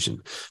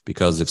reputation.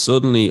 Because if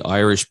suddenly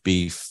Irish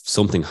beef,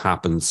 something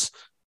happens,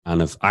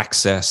 and if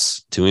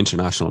access to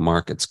international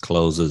markets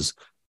closes,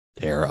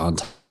 they're on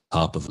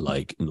top of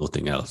like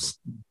nothing else.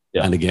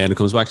 Yeah. And again, it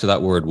comes back to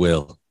that word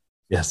will.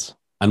 Yes.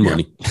 And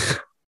money.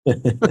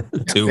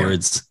 Two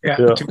words. Yeah,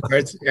 2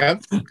 words. Yeah.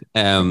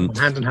 Hand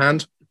in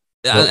hand.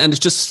 And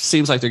it just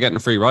seems like they're getting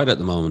a free ride at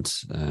the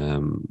moment.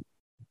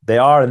 They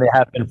are, and they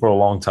have been for a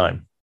long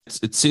time.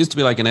 It seems to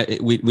be like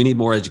we need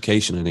more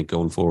education, I think,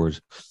 going forward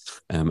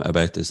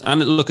about this.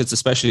 And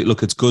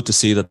it's good to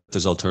see that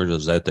there's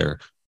alternatives out there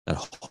that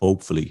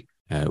hopefully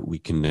we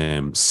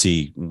can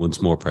see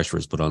once more pressure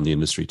is put on the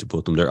industry to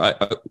put them there.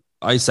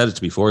 I said it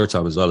before,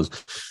 Tom, as well, as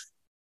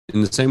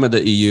in the same way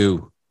that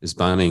EU is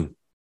banning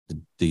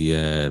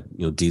the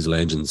diesel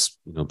engines,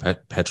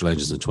 petrol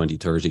engines in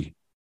 2030.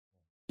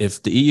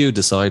 If the EU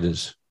decided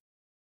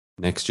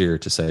next year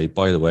to say,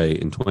 by the way,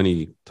 in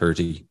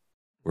 2030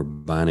 we're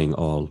banning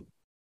all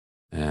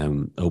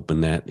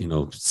open net,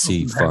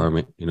 sea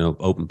farming,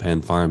 open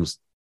pen farms.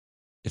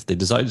 If they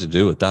decided to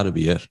do it, that'd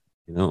be it.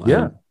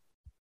 The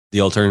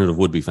alternative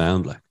would be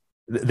found. Like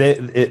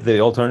the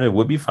alternative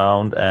would be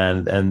found,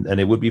 and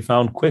it would be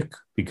found quick,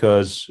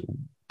 because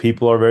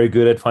people are very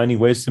good at finding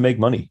ways to make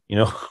money.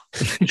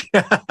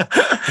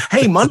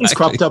 Hey, money's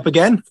cropped up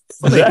again.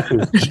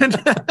 Exactly.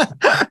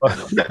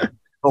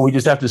 oh, we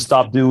just have to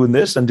stop doing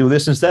this and do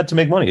this instead to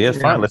make money. Yeah,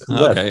 fine. Let's do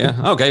that. Okay,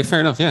 yeah. Okay, fair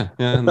enough. Yeah.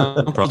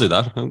 No problem. Do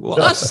that.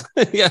 What?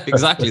 Yeah,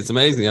 exactly. It's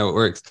amazing how it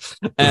works.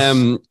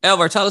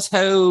 Elvar, tell us,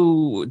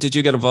 how did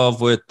you get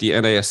involved with the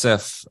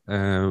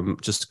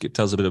NASF? Just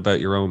tell us a bit about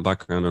your own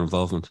background and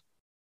involvement.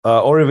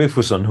 Ori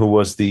Vigfusson, who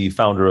was the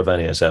founder of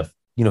NASF,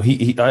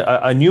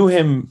 I knew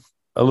him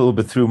a little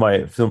bit through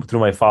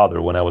my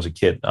father when I was a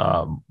kid.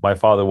 My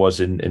father was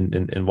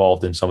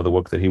involved in some of the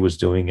work that he was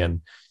doing,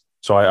 and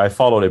so I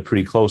followed it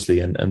pretty closely.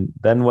 And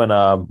then when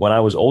I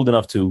was old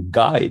enough to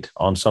guide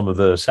on some of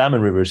the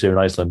salmon rivers here in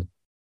Iceland,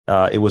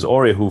 it was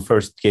Ori who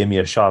first gave me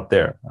a shot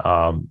there,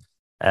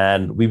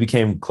 and we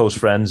became close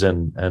friends.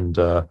 And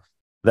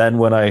then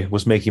when I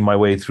was making my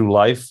way through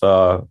life,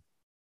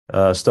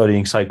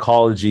 studying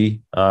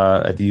psychology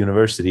at the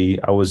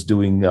university, I was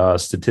doing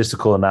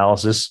statistical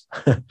analysis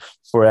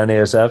for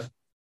NASF,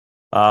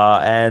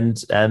 and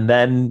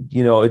then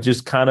it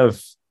just kind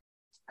of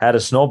had a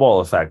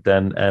snowball effect,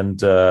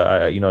 and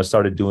I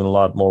started doing a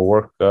lot more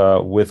work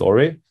with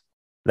Ori.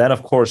 Then,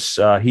 of course,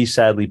 he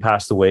sadly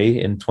passed away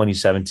in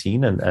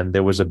 2017, and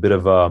there was a bit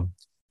of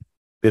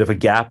a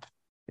gap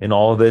in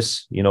all of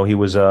this. He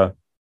was a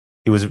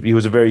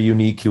very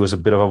unique. He was a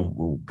bit of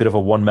a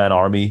one-man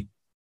army.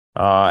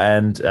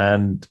 And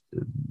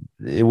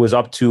it was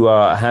up to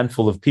a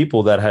handful of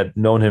people that had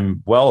known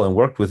him well and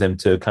worked with him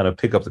to kind of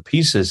pick up the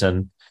pieces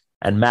and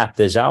map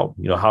this out.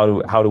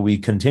 How do we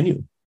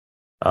continue?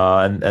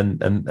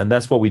 And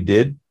that's what we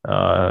did.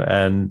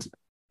 And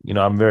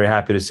I'm very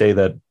happy to say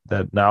that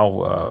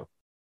now,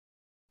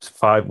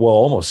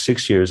 almost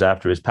 6 years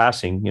after his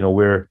passing,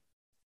 we're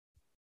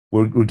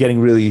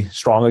getting really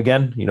strong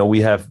again.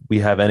 We have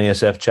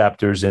NASF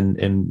chapters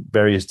in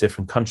various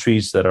different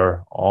countries that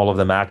are all of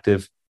them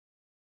active.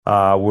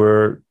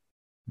 We're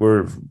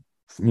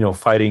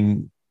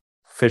fighting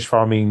fish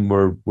farming.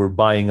 We're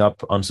buying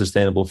up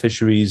unsustainable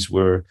fisheries.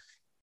 We're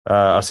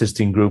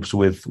assisting groups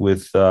with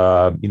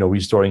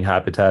restoring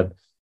habitat.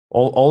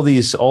 All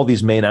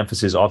these main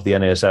emphases of the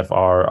NASF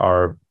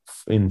are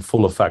in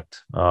full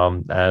effect.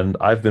 And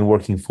I've been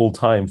working full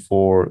time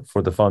for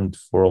the fund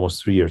for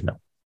almost 3 years now.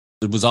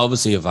 It was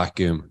obviously a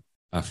vacuum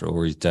after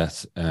Ori's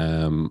death,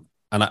 and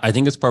I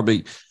think it's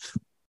probably,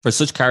 for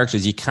such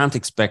characters, you can't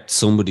expect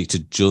somebody to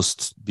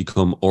just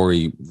become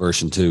Ori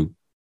version 2.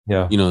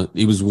 Yeah.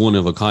 He was one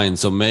of a kind.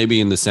 So maybe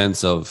in the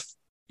sense of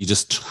you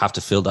just have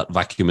to fill that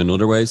vacuum in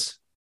other ways,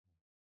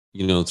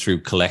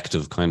 through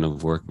collective kind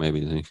of work,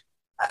 maybe, I think.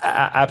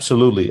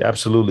 Absolutely.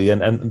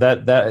 And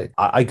that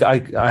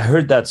I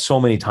heard that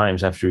so many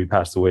times after he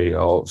passed away.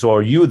 Oh, so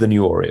are you the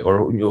new Ori,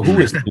 or who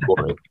is the new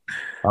Ori?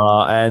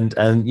 And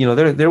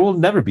there will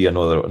never be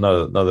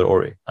another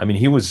Ori. I mean,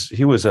 he was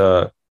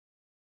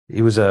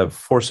a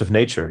force of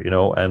nature,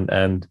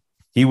 and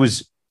he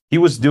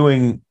was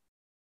doing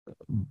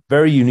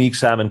very unique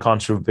salmon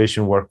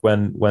conservation work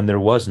when there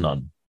was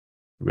none,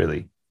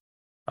 really.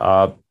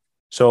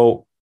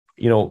 So,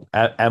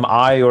 am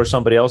I or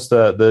somebody else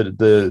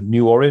the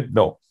new Ori?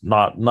 No,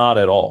 not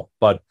at all.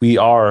 But we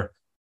are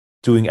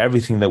doing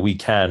everything that we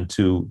can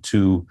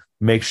to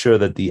make sure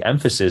that the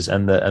emphasis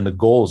and the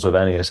goals of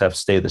NASF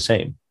stay the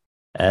same.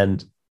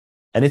 And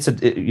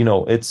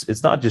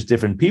it's not just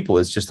different people;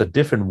 it's just a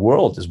different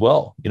world as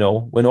well.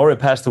 When Ori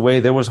passed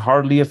away, there was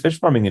hardly a fish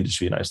farming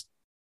industry in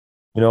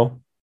Iceland.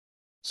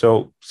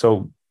 So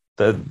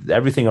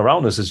everything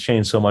around us has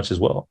changed so much as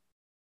well.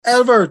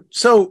 Elvar,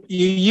 so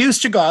you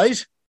used to guide.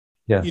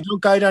 Yeah. You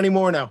don't guide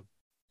anymore now.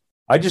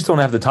 I just don't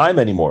have the time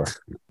anymore.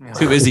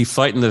 Too busy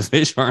fighting the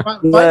fish farm.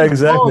 Yeah,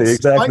 exactly.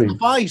 Fighting the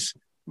fight.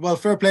 Well,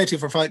 fair play to you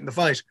for fighting the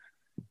fight.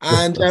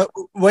 And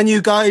when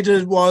you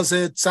guided, was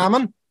it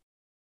salmon?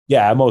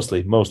 Yeah,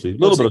 mostly. A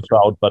little bit of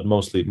trout, but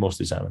mostly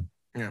salmon.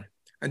 Yeah.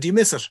 And do you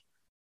miss it?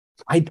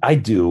 I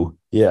do.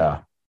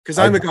 Yeah. Because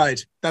I'm a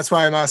guide. That's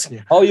why I'm asking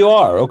you. Oh, you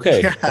are?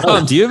 Okay. Yeah.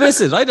 Oh, do you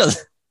miss it? I don't.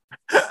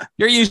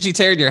 You're usually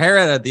tearing your hair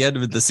out at the end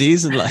of the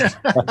season, like.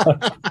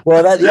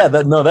 Well,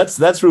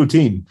 that's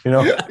routine,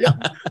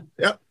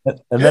 Yeah.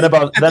 And then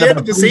about 3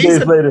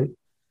 days later,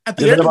 at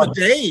the end of the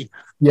day.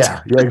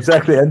 Yeah,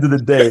 exactly. End of the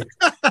day.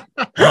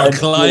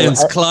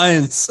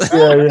 Clients.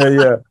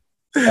 Yeah.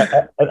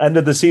 At end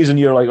of the season,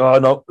 you're like, oh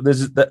no,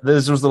 this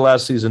was the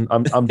last season.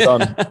 I'm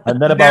done. And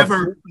then about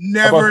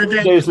never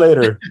 3 days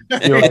later,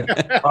 you're like,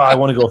 oh, I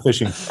want to go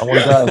fishing. I want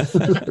to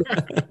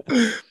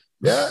dive.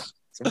 Yeah.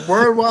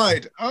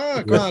 Worldwide.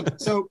 Oh God.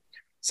 So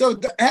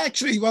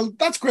actually, well,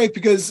 that's great,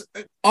 because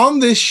on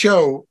this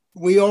show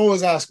we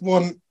always ask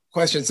one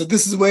question. So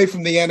this is away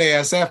from the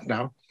NASF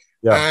now.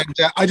 Yeah. And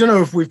I don't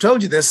know if we've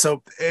told you this.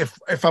 So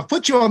if I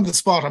put you on the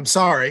spot, I'm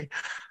sorry.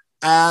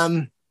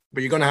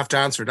 But you're going to have to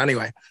answer it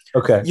anyway.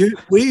 Okay.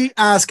 We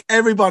ask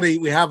everybody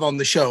we have on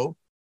the show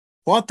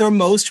what their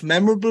most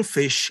memorable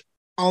fish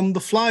on the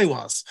fly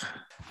was.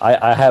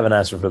 I have an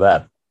answer for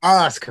that. Oh,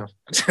 that's cool.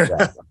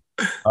 Yeah.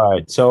 All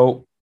right.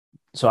 So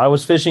I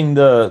was fishing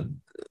the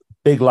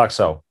Big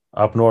Laxá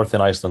up north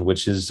in Iceland,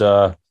 which is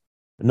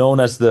known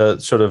as the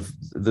sort of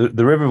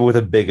the river with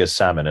the biggest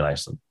salmon in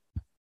Iceland.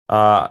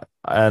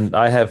 And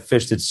I have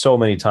fished it so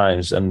many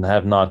times and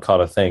have not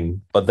caught a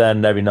thing. But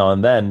then every now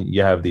and then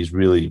you have these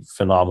really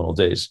phenomenal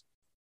days.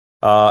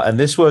 And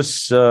this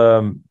was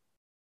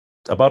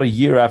about a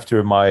year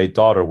after my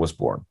daughter was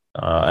born.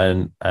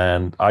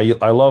 And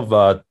I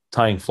love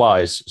tying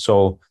flies.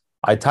 So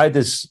I tied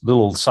this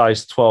little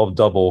size 12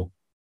 double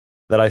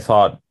that I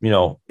thought,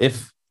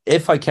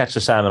 if I catch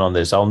a salmon on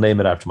this, I'll name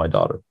it after my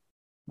daughter.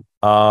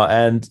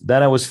 And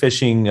then I was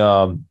fishing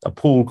a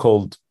pool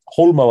called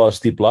Holmava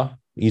Stipla,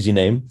 easy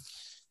name.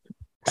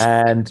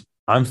 And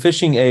I'm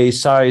fishing a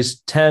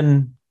size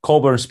 10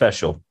 Colburn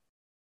Special.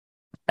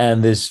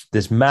 And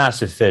this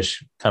massive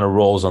fish kind of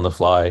rolls on the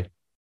fly.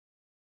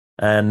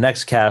 And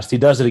next cast, he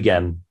does it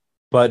again,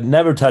 but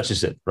never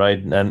touches it, right?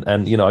 And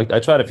I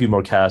tried a few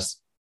more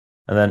casts.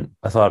 And then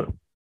I thought,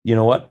 you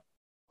know what?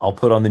 I'll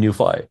put on the new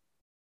fly.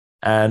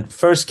 And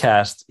first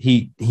cast,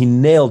 he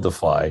nailed the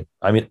fly.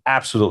 I mean,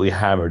 absolutely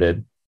hammered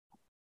it.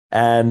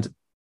 And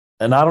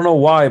I don't know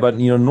why, but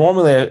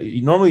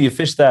normally you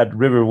fish that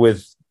river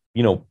with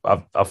a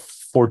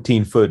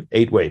 14-foot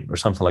 8-weight or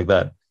something like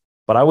that.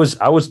 But I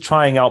was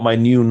trying out my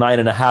new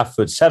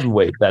 9.5-foot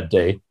 7-weight that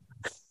day.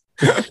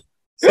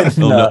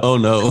 Oh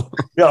no!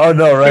 Oh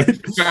no! Right.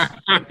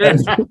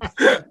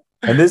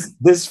 And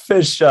this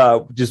fish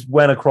just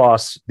went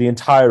across the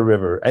entire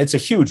river. And it's a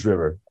huge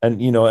river, and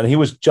he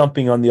was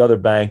jumping on the other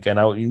bank, and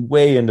I was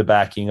way in the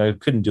backing. I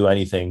couldn't do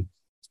anything.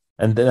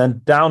 And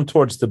then down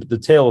towards the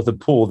tail of the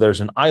pool,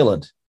 there's an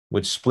island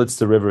which splits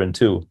the river in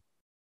two.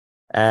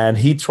 And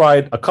he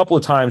tried a couple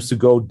of times to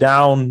go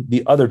down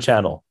the other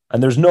channel,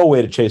 and there's no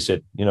way to chase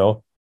it,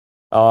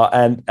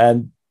 and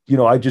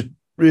I just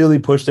really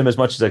pushed him as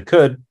much as I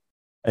could,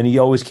 and he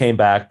always came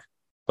back.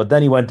 But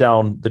then he went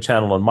down the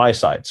channel on my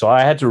side, so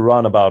I had to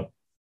run about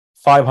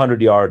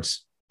 500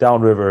 yards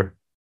downriver,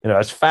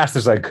 as fast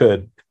as I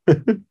could.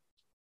 And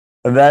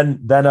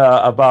then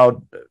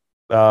about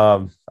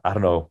I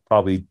don't know,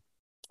 probably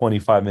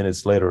 25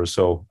 minutes later or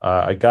so,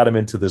 I got him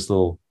into this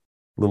little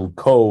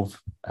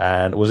cove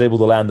and was able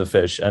to land the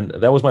fish. And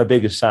that was my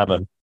biggest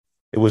salmon.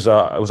 It was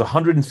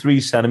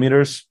 103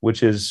 centimeters,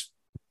 which is,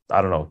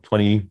 I don't know,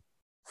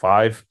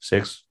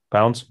 6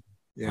 pounds.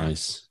 Yeah.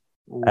 Nice.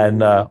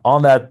 And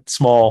on that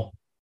small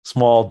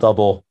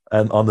double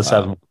and on the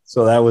 7.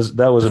 So that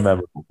was a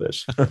memorable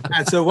fish.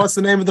 And so what's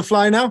the name of the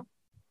fly now?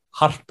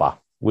 Harpa,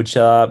 which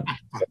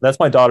that's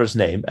my daughter's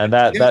name. And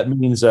that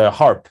means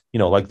harp,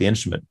 like the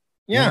instrument.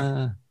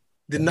 Yeah.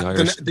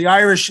 The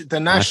Irish, the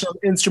national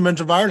instrument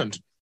of Ireland.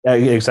 Yeah,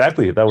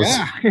 exactly. That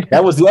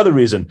was the other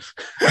reason.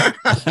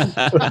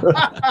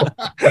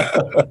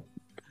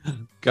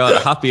 Got a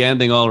happy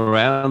ending all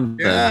around.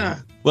 Yeah.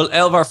 Well,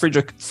 Elvar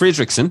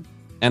Fridriksson,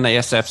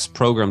 NASF's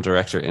program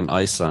director in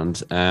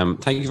Iceland.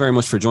 Thank you very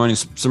much for joining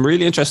us. Some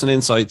really interesting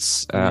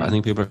insights. I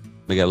think people are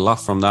going to get a lot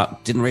from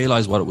that. Didn't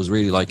realize what it was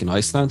really like in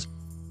Iceland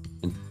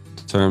in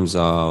terms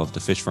of the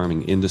fish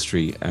farming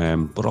industry,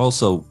 but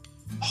also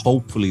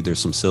hopefully there's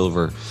some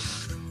silver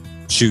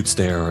shoots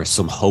there, or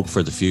some hope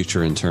for the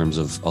future in terms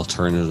of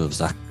alternatives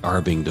that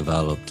are being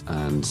developed,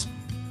 and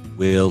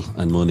will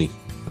and money.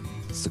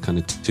 It's the kind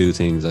of two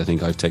things I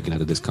think I've taken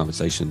out of this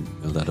conversation,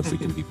 that if we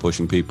can be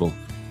pushing people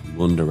in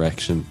one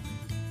direction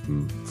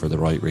for the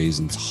right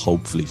reasons,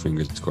 hopefully,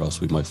 fingers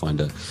crossed, we might find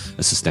a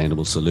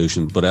sustainable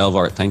solution. But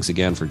Elvar, thanks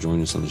again for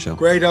joining us on the show.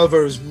 Great, Elvar.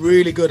 It was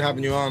really good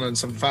having you on, and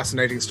some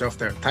fascinating stuff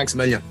there. Thanks a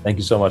million. Thank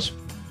you so much.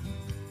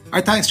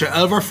 Our thanks to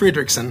Elvar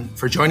Fridriksson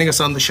for joining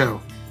us on the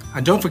show.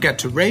 And don't forget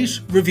to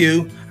rate,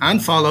 review,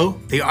 and follow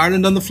the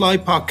Ireland on the Fly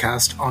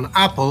podcast on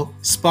Apple,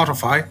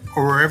 Spotify,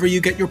 or wherever you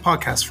get your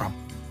podcasts from.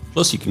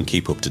 Plus, you can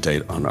keep up to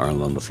date on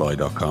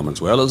IrelandOnTheFly.com, as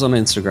well as on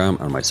Instagram,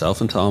 and myself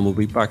and Tom will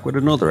be back with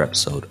another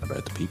episode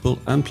about the people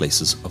and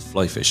places of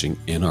fly fishing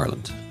in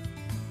Ireland.